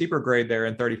slightly steeper grade there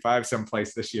in 35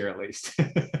 someplace this year, at least.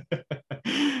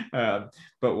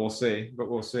 But we'll see.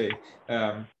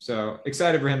 So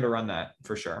excited for him to run that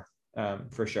for sure.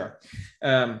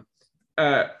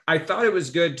 I thought it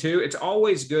was good too. It's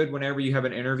always good whenever you have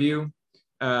an interview.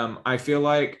 I feel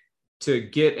like to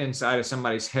get inside of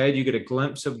somebody's head, you get a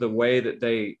glimpse of the way that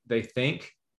they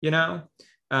think,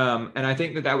 and I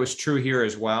think that was true here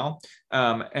as well.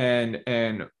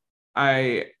 And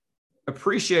I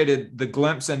appreciated the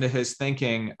glimpse into his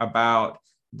thinking about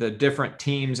the different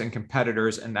teams and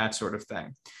competitors and that sort of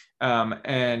thing.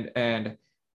 And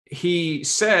he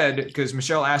said, because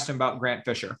Michelle asked him about Grant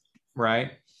Fisher,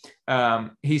 right?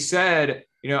 He said,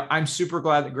 I'm super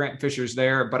glad that Grant Fisher's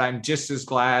there, but I'm just as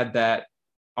glad that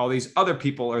all these other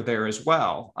people are there as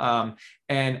well.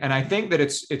 And I think that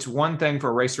it's one thing for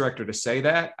a race director to say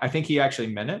that. I think he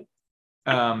actually meant it.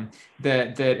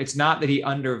 That it's not that he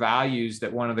undervalues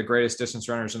that one of the greatest distance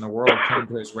runners in the world came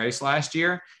to his race last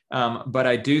year. But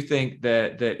I do think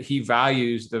that he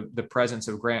values the presence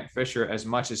of Grant Fisher as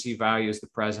much as he values the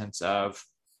presence of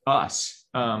us.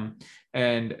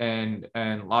 And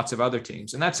lots of other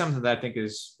teams. And that's something that I think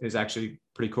is actually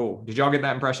pretty cool. Did y'all get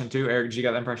that impression too? Eric, did you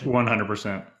get that impression?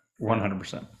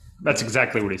 100%. That's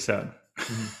exactly what he said.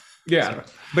 Mm-hmm. Yeah. So,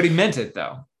 but he meant it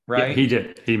though, right? Yeah, he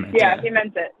did. He meant it. He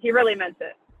meant it. He really meant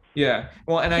it. Yeah.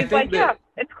 Well, and he's I think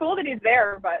it's cool that he's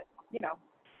there, but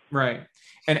Right.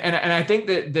 And I think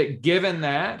that given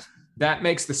that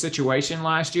makes the situation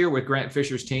last year with Grant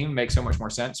Fisher's team make so much more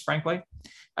sense, frankly.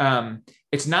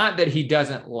 It's not that he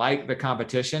doesn't like the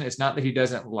competition. It's not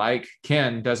that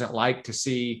Ken doesn't like to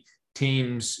see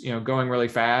teams, going really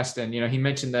fast. And, he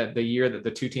mentioned that the year that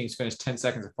the two teams finished 10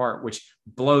 seconds apart, which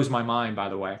blows my mind, by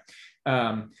the way.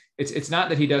 It's not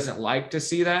that he doesn't like to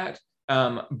see that.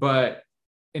 But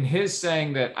in his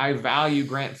saying that I value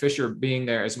Grant Fisher being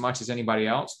there as much as anybody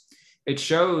else, it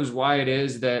shows why it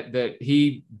is that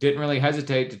he didn't really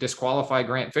hesitate to disqualify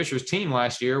Grant Fisher's team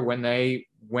last year when they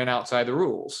went outside the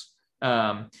rules.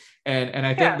 And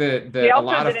I think that a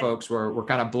lot of folks were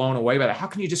kind of blown away by that. How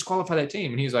can you disqualify that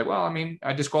team? And he's like, well, I mean,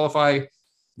 I disqualify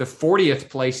the 40th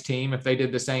place team if they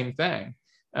did the same thing.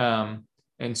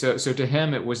 And so to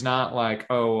him, it was not like,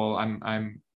 oh, well,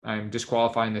 I'm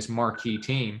disqualifying this marquee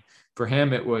team. For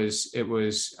him, it was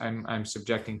I'm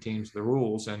subjecting teams to the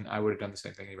rules, and I would have done the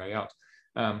same thing anybody else.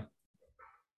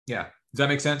 Yeah. Does that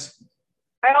make sense?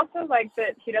 I also like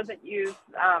that he doesn't use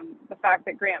the fact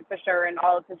that Grant Fisher and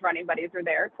all of his running buddies are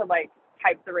there to like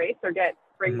hype the race or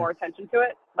bring more attention to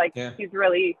it. Like he's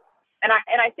really, and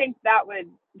I think that would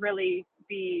really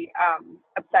be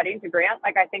upsetting to Grant.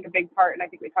 Like I think a big part, and I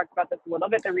think we talked about this a little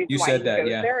bit, the reason why he goes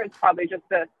there is probably just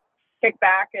to kick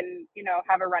back and,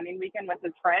 have a running weekend with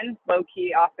his friends, low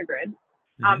key off the grid.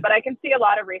 But I can see a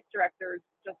lot of race directors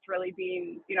just really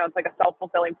being, it's like a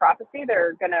self-fulfilling prophecy.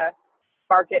 They're going to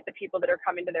market the people that are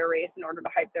coming to their race in order to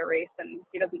hype their race. And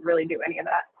he doesn't really do any of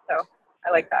that. So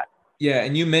I like that. Yeah.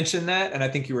 And you mentioned that, and I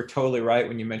think you were totally right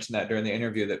when you mentioned that during the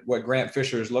interview, that what Grant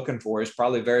Fisher is looking for is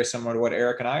probably very similar to what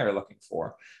Eric and I are looking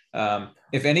for.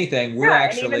 If anything, we're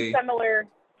actually similar.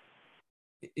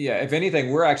 Yeah, if anything,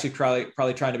 we're actually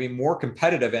probably trying to be more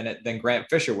competitive in it than Grant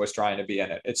Fisher was trying to be in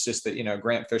it. It's just that,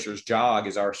 Grant Fisher's jog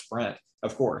is our sprint,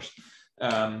 of course.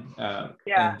 And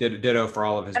ditto for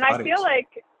all of his buddies. I feel like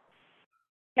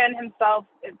Ken himself,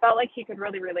 it felt like he could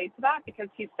really relate to that because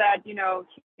he said, he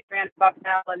ran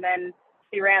Bucknell and then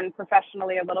he ran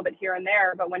professionally a little bit here and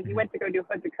there. But when he went to go do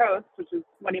Hood to Coast, which is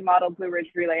what he modeled Blue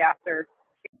Ridge Relay after,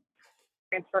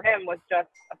 for him was just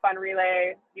a fun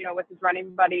relay, with his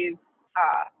running buddies.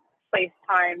 Place,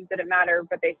 time, didn't matter,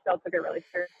 but they still took it really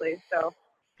seriously. So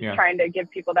trying to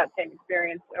give people that same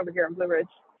experience over here in Blue Ridge.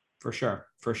 For sure.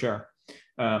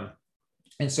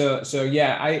 And so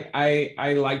yeah,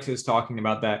 I liked his talking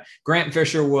about that. Grant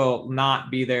Fisher will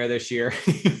not be there this year.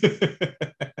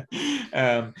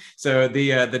 So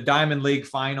the Diamond League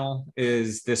final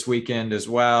is this weekend as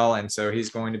well. And so he's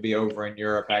going to be over in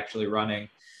Europe actually running,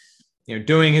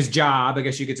 doing his job. I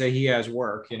guess you could say he has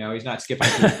work, he's not skipping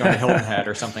going to Hilton Head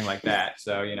or something like that.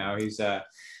 So, he's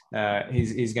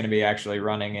going to be actually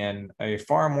running in a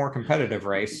far more competitive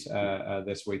race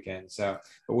this weekend. So,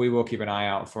 but we will keep an eye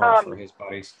out for his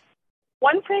buddies.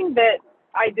 One thing that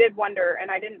I did wonder,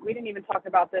 and we didn't even talk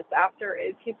about this after,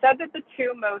 is he said that the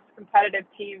two most competitive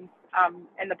teams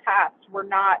in the past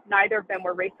neither of them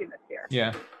were racing this year.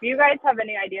 Yeah. Do you guys have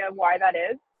any idea why that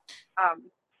is?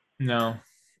 No.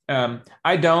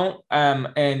 I don't.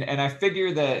 And I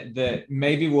figure that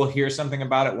maybe we'll hear something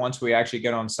about it once we actually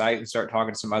get on site and start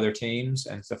talking to some other teams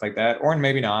and stuff like that, or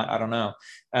maybe not, I don't know.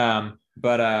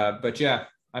 But yeah,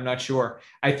 I'm not sure.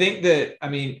 I think that,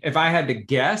 if I had to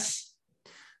guess,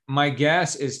 my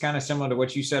guess is kind of similar to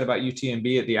what you said about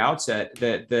UTMB at the outset,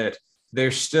 that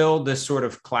there's still this sort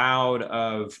of cloud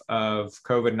of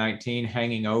COVID-19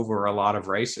 hanging over a lot of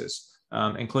races.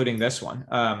 Including this one.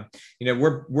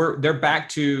 They're back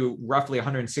to roughly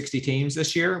 160 teams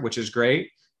this year, which is great.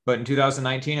 But in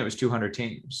 2019, it was 200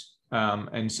 teams.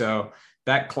 And so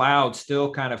that cloud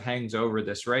still kind of hangs over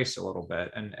this race a little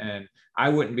bit. And I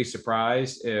wouldn't be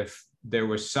surprised if there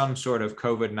was some sort of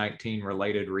COVID-19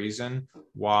 related reason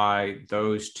why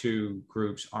those two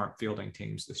groups aren't fielding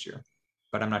teams this year.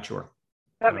 But I'm not sure.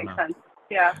 That makes sense.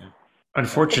 Yeah.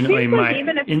 Unfortunately,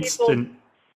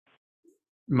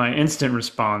 my instant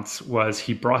response was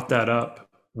he brought that up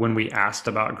when we asked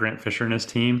about Grant Fisher and his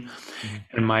team.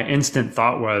 Mm-hmm. And my instant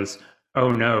thought was,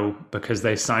 oh no, because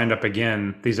they signed up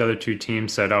again. These other two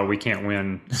teams said, oh, we can't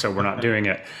win, so we're not doing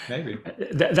it. Maybe.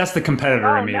 That's the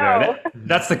competitor in me, though.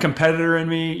 That's the competitor in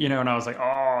me, and I was like,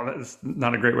 oh, that's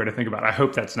not a great way to think about it. I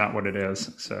hope that's not what it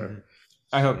is. So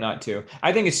I hope not too.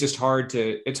 I think it's just hard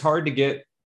to get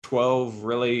 12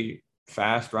 really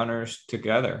fast runners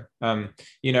together.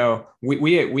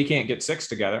 We can't get 6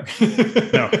 together.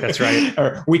 No, that's right.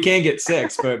 Or we can get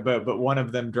 6, but one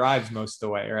of them drives most of the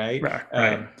way, right?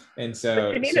 Right. And so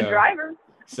but you need a driver.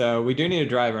 So we do need a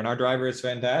driver, and our driver is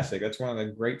fantastic. That's one of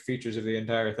the great features of the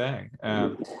entire thing.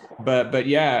 But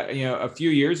yeah, a few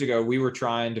years ago we were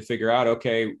trying to figure out,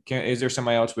 okay, is there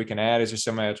somebody else we can add? Is there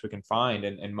somebody else we can find?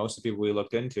 And most of the people we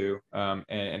looked into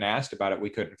and asked about it, we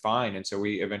couldn't find. And so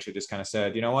we eventually just kind of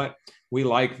said, you know what, we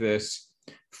like this.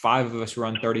 5 of us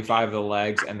run 35 of the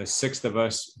legs, and the 6th of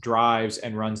us drives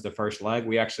and runs the first leg.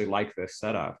 We actually like this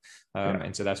setup,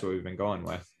 and so that's what we've been going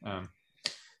with.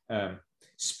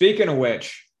 Speaking of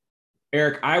which,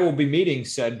 Eric, I will be meeting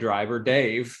said driver,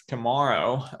 Dave,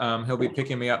 tomorrow. He'll be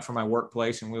picking me up from my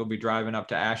workplace, and we'll be driving up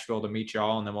to Asheville to meet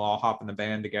y'all, and then we'll all hop in the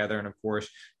van together and, of course,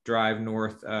 drive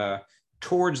north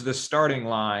towards the starting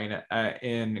line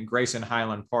in Grayson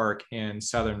Highland Park in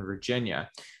Southern Virginia.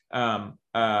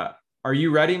 Are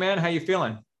you ready, man? How you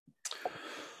feeling?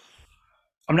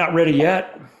 I'm not ready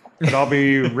yet, but I'll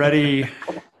be ready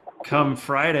come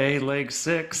Friday, leg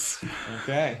 6.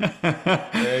 Okay.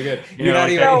 Very good. You're not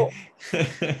even...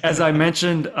 As I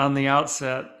mentioned on the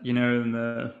outset, in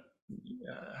the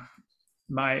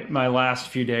my last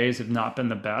few days have not been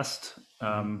the best,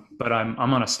 but I'm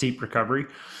on a steep recovery.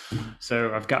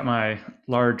 So I've got my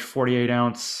large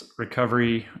 48-ounce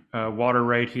recovery water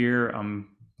right here. I'm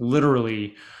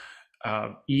literally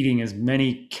eating as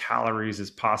many calories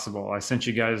as possible. I sent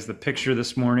you guys the picture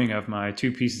this morning of my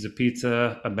 2 pieces of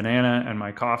pizza, a banana, and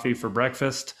my coffee for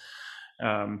breakfast.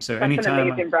 So that's anytime, an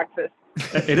amazing breakfast.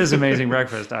 It is amazing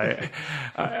breakfast.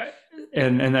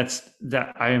 And that's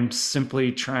that. I am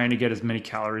simply trying to get as many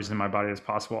calories in my body as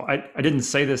possible. I didn't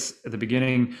say this at the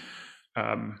beginning.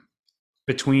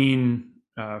 Between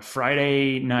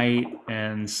Friday night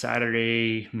and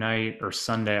Saturday night or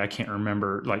Sunday, I can't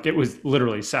remember. Like, it was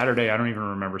literally Saturday. I don't even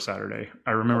remember Saturday.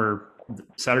 I remember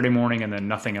Saturday morning and then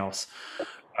nothing else.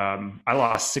 I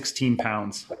lost 16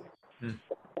 pounds. And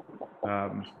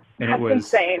That's it was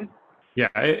insane. Yeah.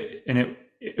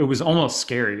 It was almost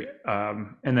scary.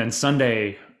 And then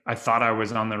Sunday, I thought I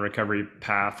was on the recovery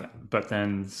path, but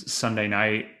then Sunday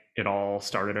night, it all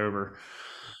started over.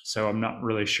 So I'm not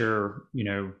really sure,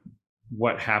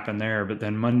 what happened there. But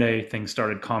then Monday, things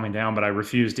started calming down, but I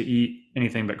refused to eat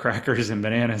anything but crackers and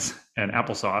bananas and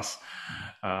applesauce.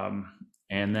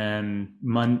 And then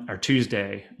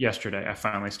Tuesday, yesterday, I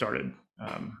finally started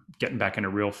getting back into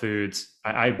real foods.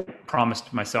 I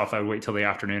promised myself I would wait till the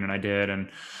afternoon, and I did, and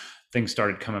things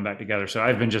started coming back together. So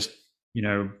I've been just,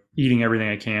 eating everything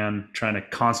I can, trying to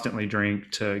constantly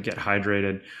drink to get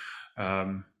hydrated.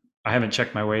 I haven't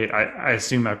checked my weight. I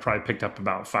assume I probably picked up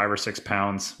about 5 or 6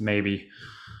 pounds, maybe.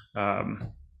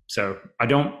 So I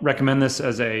don't recommend this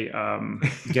as a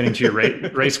getting to your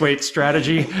race weight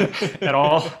strategy at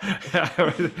all.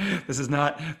 This is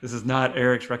not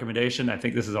Eric's recommendation. I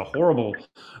think this is a horrible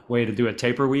way to do a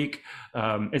taper week.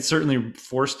 It certainly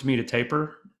forced me to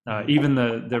taper. Even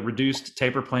the reduced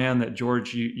taper plan that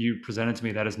George you presented to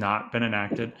me, that has not been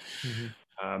enacted. Mm-hmm.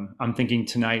 I'm thinking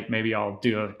tonight maybe I'll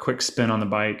do a quick spin on the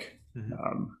bike.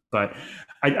 Mm-hmm. But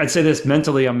I'd say this,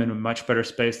 mentally, I'm in a much better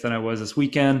space than I was this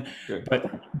weekend. But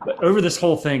over this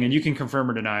whole thing, and you can confirm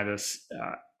or deny this,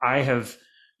 I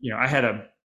had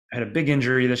a big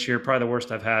injury this year, probably the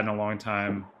worst I've had in a long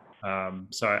time.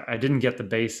 So I didn't get the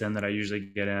base in that I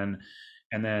usually get in.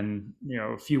 And then,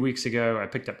 a few weeks ago, I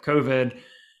picked up COVID,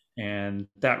 and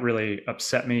that really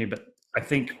upset me. But I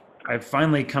think I've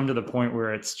finally come to the point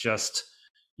where it's just,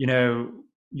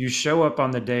 you show up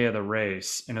on the day of the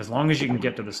race, and as long as you can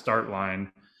get to the start line,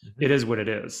 mm-hmm. It is what it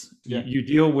is. Yeah. You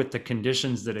deal with the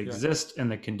conditions that exist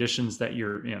and the conditions that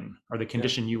you're in, or the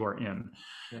condition you are in.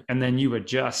 Yeah. And then you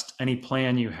adjust any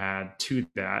plan you had to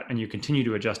that, and you continue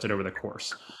to adjust it over the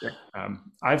course. Yeah.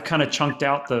 I've kind of chunked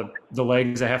out the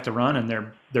legs I have to run,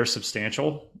 and they're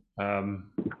substantial.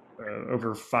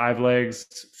 Over 5 legs,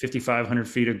 5,500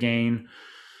 feet of gain,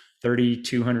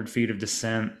 3,200 feet of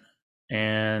descent,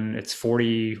 and it's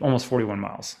almost 41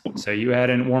 miles. So you add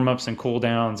in warm-ups and cool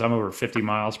downs, I'm over 50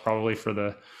 miles probably for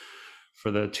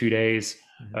the 2 days.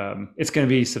 Mm-hmm. It's going to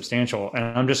be substantial, and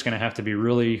I'm just going to have to be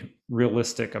really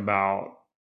realistic about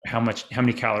how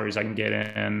many calories I can get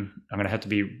in. I'm going to have to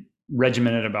be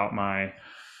regimented about my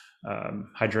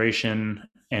hydration,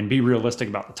 and be realistic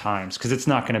about the times, because it's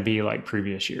not going to be like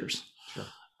previous years. Sure.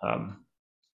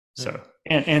 So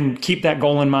and keep that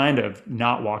goal in mind of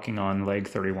not walking on leg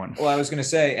 31. Well, I was going to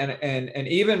say, and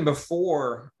even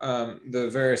before the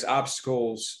various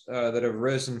obstacles that have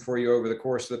risen for you over the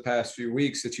course of the past few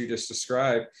weeks that you just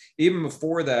described, even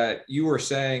before that, you were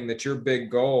saying that your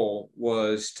big goal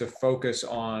was to focus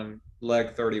on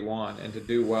leg 31 and to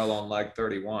do well on leg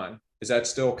 31. Is that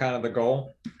still kind of the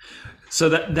goal? So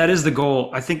that is the goal.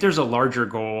 I think there's a larger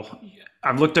goal.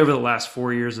 I've looked over the last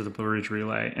 4 years of the Blue Ridge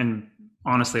Relay, and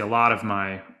honestly, a lot of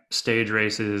my stage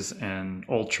races and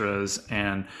ultras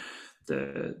and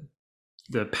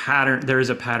the pattern, there is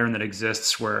a pattern that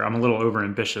exists where I'm a little over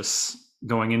ambitious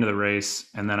going into the race,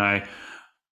 and then I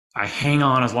hang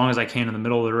on as long as I can in the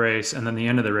middle of the race, and then the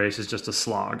end of the race is just a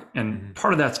slog. And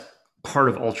part of that's part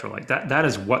of ultra, like that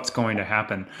is what's going to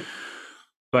happen.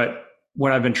 But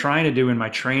what I've been trying to do in my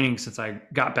training since I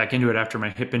got back into it after my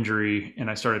hip injury and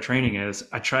I started training is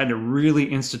I tried to really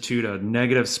institute a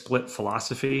negative split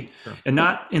philosophy. Sure. And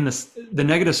not in the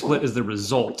negative split is the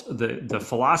result. The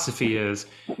philosophy is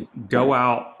go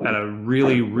out at a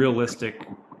really realistic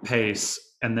pace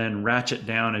and then ratchet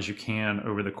down as you can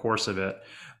over the course of it,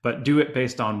 but do it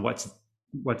based on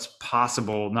what's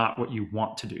possible, not what you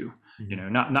want to do,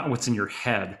 not what's in your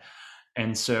head.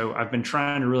 And so I've been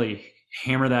trying to really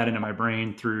hammer that into my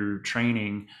brain through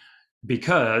training,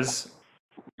 because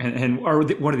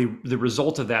the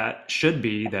result of that should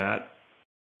be that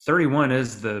 31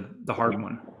 is the hard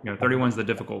one. 31 is the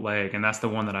difficult leg, and that's the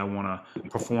one that I want to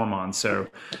perform on. So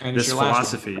this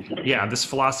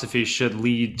philosophy should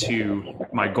lead to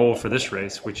my goal for this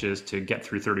race, which is to get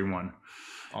through 31.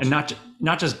 Awesome. And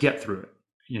not just get through it.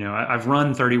 I've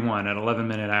run 31 at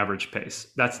 11-minute average pace.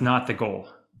 That's not the goal.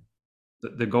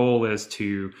 The goal is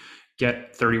to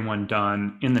get 31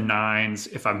 done in the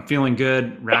 9s. If I'm feeling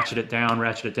good, ratchet it down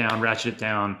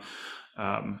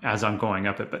as I'm going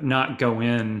up it, but not go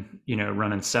in,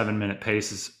 running 7-minute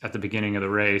paces at the beginning of the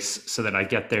race so that I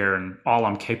get there and all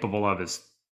I'm capable of is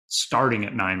starting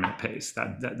at 9-minute pace.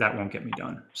 That won't get me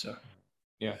done. So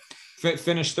yeah,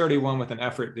 finish 31 with an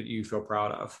effort that you feel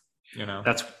proud of.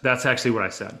 That's actually what I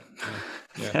said.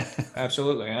 Yeah,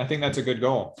 absolutely. And I think that's a good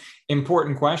goal.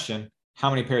 Important question: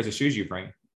 how many pairs of shoes you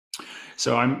bring?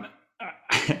 So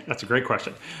that's a great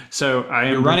question. So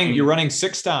you're running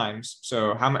 6 times.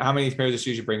 So how many pairs of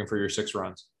shoes you bringing for your 6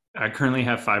 runs? I currently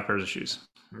have 5 pairs of shoes.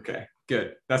 Okay,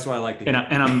 good. That's what I like to hear.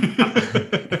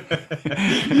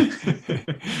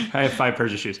 I have 5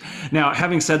 pairs of shoes. Now,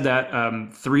 having said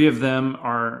that, 3 of them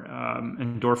are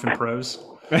Endorphin Pros.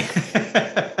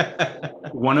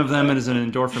 One of them is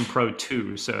an Endorphin Pro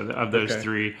 2. So of those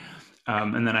 3,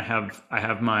 and then I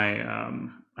have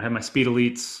my Speed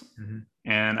Elites,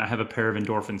 and I have a pair of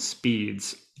Endorphin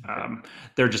Speeds.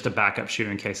 They're just a backup shoe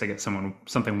in case I get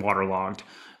something waterlogged.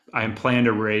 I am planning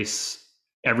to race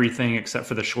everything except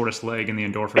for the shortest leg in the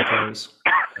Endorphin Pros.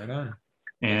 Right on.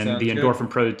 And the Endorphin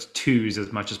Pro 2s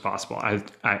as much as possible. I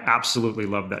absolutely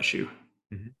love that shoe.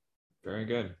 Mm-hmm. Very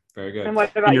good. Very good. And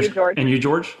what about you, George? And you,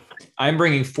 George? I'm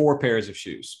bringing 4 pairs of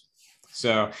shoes.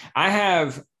 So I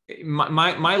have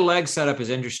my leg setup is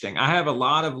interesting. I have a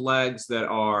lot of legs that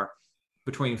are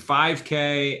between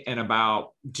 5K and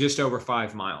about just over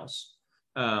 5 miles.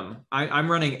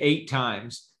 I'm running 8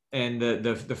 times, and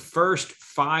the first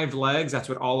 5 legs, that's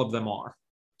what all of them are.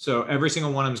 So every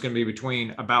single one of them is going to be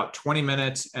between about 20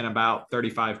 minutes and about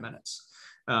 35 minutes.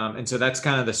 And so that's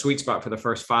kind of the sweet spot for the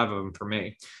first 5 of them for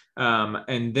me.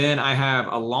 And then I have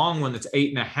a long one that's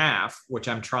 8.5, which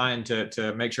I'm trying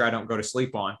to make sure I don't go to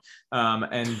sleep on.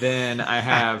 And then I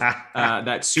have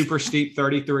that super steep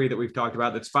 33 that we've talked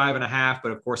about. That's 5.5,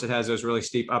 but of course it has those really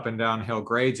steep up and downhill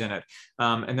grades in it.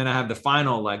 And then I have the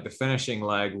final leg, the finishing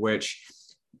leg, which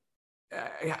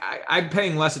I'm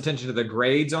paying less attention to the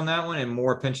grades on that one and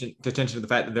more attention to the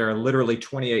fact that there are literally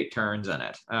 28 turns in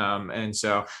it. And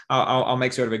so I'll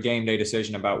make sort of a game day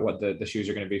decision about what the shoes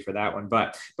are going to be for that one.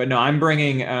 But no, I'm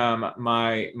bringing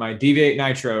my Deviate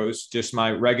Nitros, just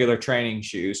my regular training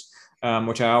shoes,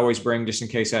 which I always bring just in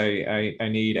case I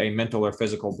need a mental or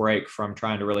physical break from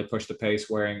trying to really push the pace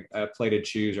wearing plated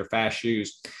shoes or fast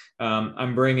shoes.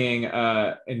 I'm bringing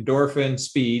Endorphin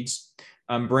Speeds.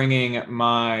 I'm bringing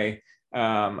my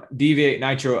Deviate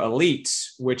Nitro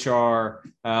Elites, which are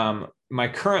my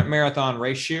current marathon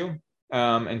race shoe.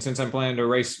 And since I'm planning to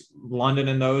race London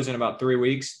in those in about 3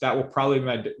 weeks, that will probably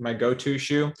be my go-to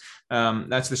shoe.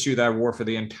 That's the shoe that I wore for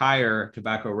the entire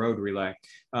Tobacco Road relay.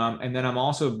 And then I'm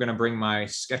also going to bring my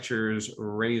Skechers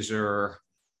Razor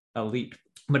Elite,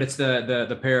 but it's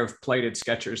the pair of plated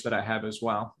Skechers that I have as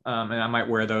well. And I might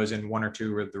wear those in 1 or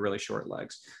 2 of the really short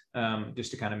legs,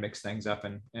 just to kind of mix things up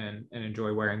and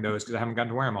enjoy wearing those, because I haven't gotten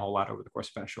to wear them a whole lot over the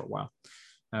course of a short while.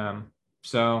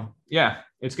 So yeah,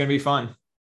 it's going to be fun.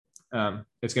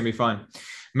 It's going to be fun.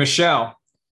 Michelle,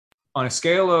 on a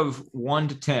scale of 1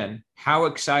 to 10, how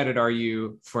excited are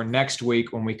you for next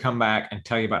week when we come back and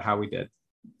tell you about how we did?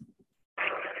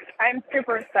 I'm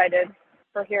super excited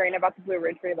for hearing about the Blue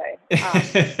Ridge Relay.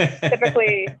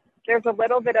 Typically, there's a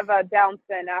little bit of a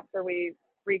downspin after we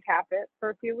recap it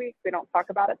for a few weeks. We don't talk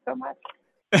about it so much.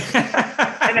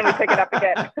 And then we pick it up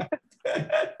again.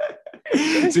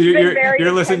 So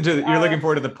you're listening to you're looking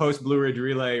forward to the post Blue Ridge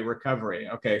Relay recovery.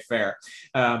 Okay, fair.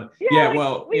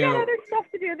 Well, we got other stuff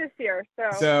to do this year.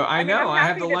 So I know I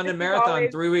have the London Marathon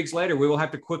 3 weeks later. We will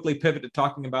have to quickly pivot to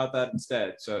talking about that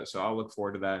instead. So I'll look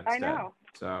forward to that instead. I know.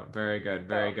 So very good,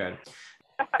 very good.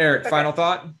 Eric, final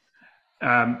thought?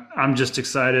 I'm just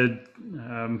excited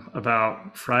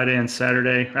about Friday and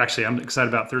Saturday. Actually, I'm excited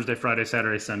about Thursday, Friday,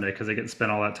 Saturday, Sunday, because I get to spend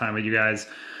all that time with you guys.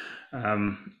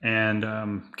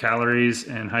 And calories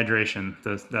and hydration.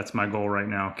 That's my goal right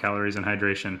now, calories and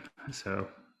hydration. So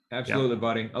absolutely,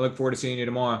 buddy. I look forward to seeing you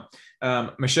tomorrow.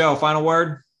 Michelle, final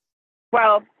word?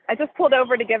 Well, I just pulled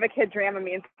over to give a kid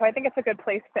Dramamine, so I think it's a good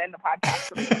place to end the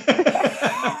podcast.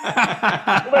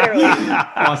 Literally.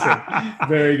 Awesome.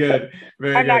 Very good.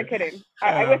 I'm not kidding.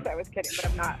 I wish I was kidding, but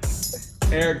I'm not.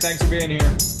 Eric, thanks for being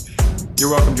here.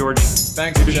 You're welcome, George.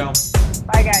 Thanks, Michelle.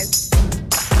 Bye, guys.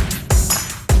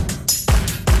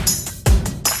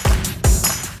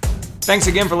 Thanks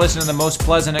again for listening to the Most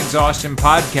Pleasant Exhaustion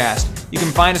podcast. You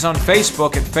can find us on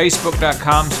Facebook at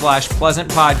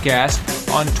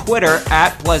facebook.com/pleasantpodcast, on Twitter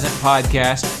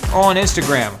 @pleasantpodcast, or on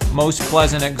Instagram, Most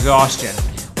Pleasant Exhaustion.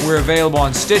 We're available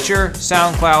on Stitcher,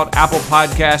 SoundCloud, Apple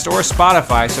Podcast, or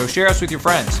Spotify, so share us with your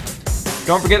friends.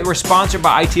 Don't forget that we're sponsored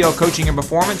by ITL Coaching and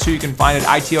Performance, who you can find at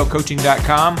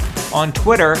itlcoaching.com, on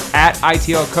Twitter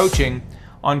 @ITLCoaching,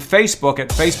 on Facebook at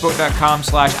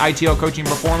facebook.com/ITL Coaching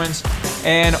Performance,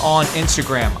 and on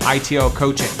Instagram, ITL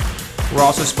Coaching. We're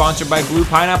also sponsored by Blue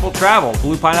Pineapple Travel,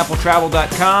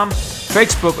 bluepineappletravel.com,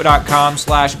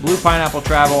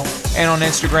 facebook.com/bluepineappletravel, and on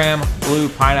Instagram, Blue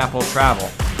Pineapple Travel.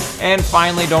 And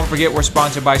finally, don't forget we're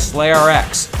sponsored by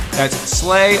SlayRx. That's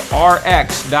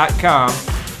slayrx.com,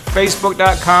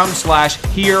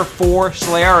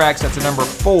 facebook.com/here4SlayRx, that's the number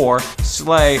 4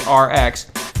 SlayRx,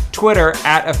 Twitter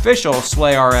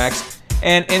 @officialSlayRx,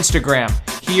 and Instagram,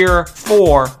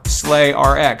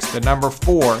 here4SlayRx, the number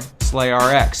 4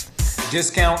 SlayRx.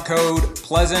 Discount code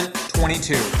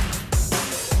PLEASANT22.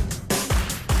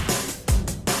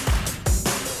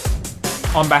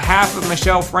 On behalf of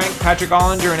Michelle Frank, Patrick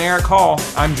Ollinger, and Eric Hall,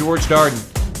 I'm George Darden.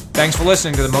 Thanks for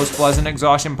listening to the Most Pleasant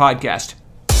Exhaustion podcast.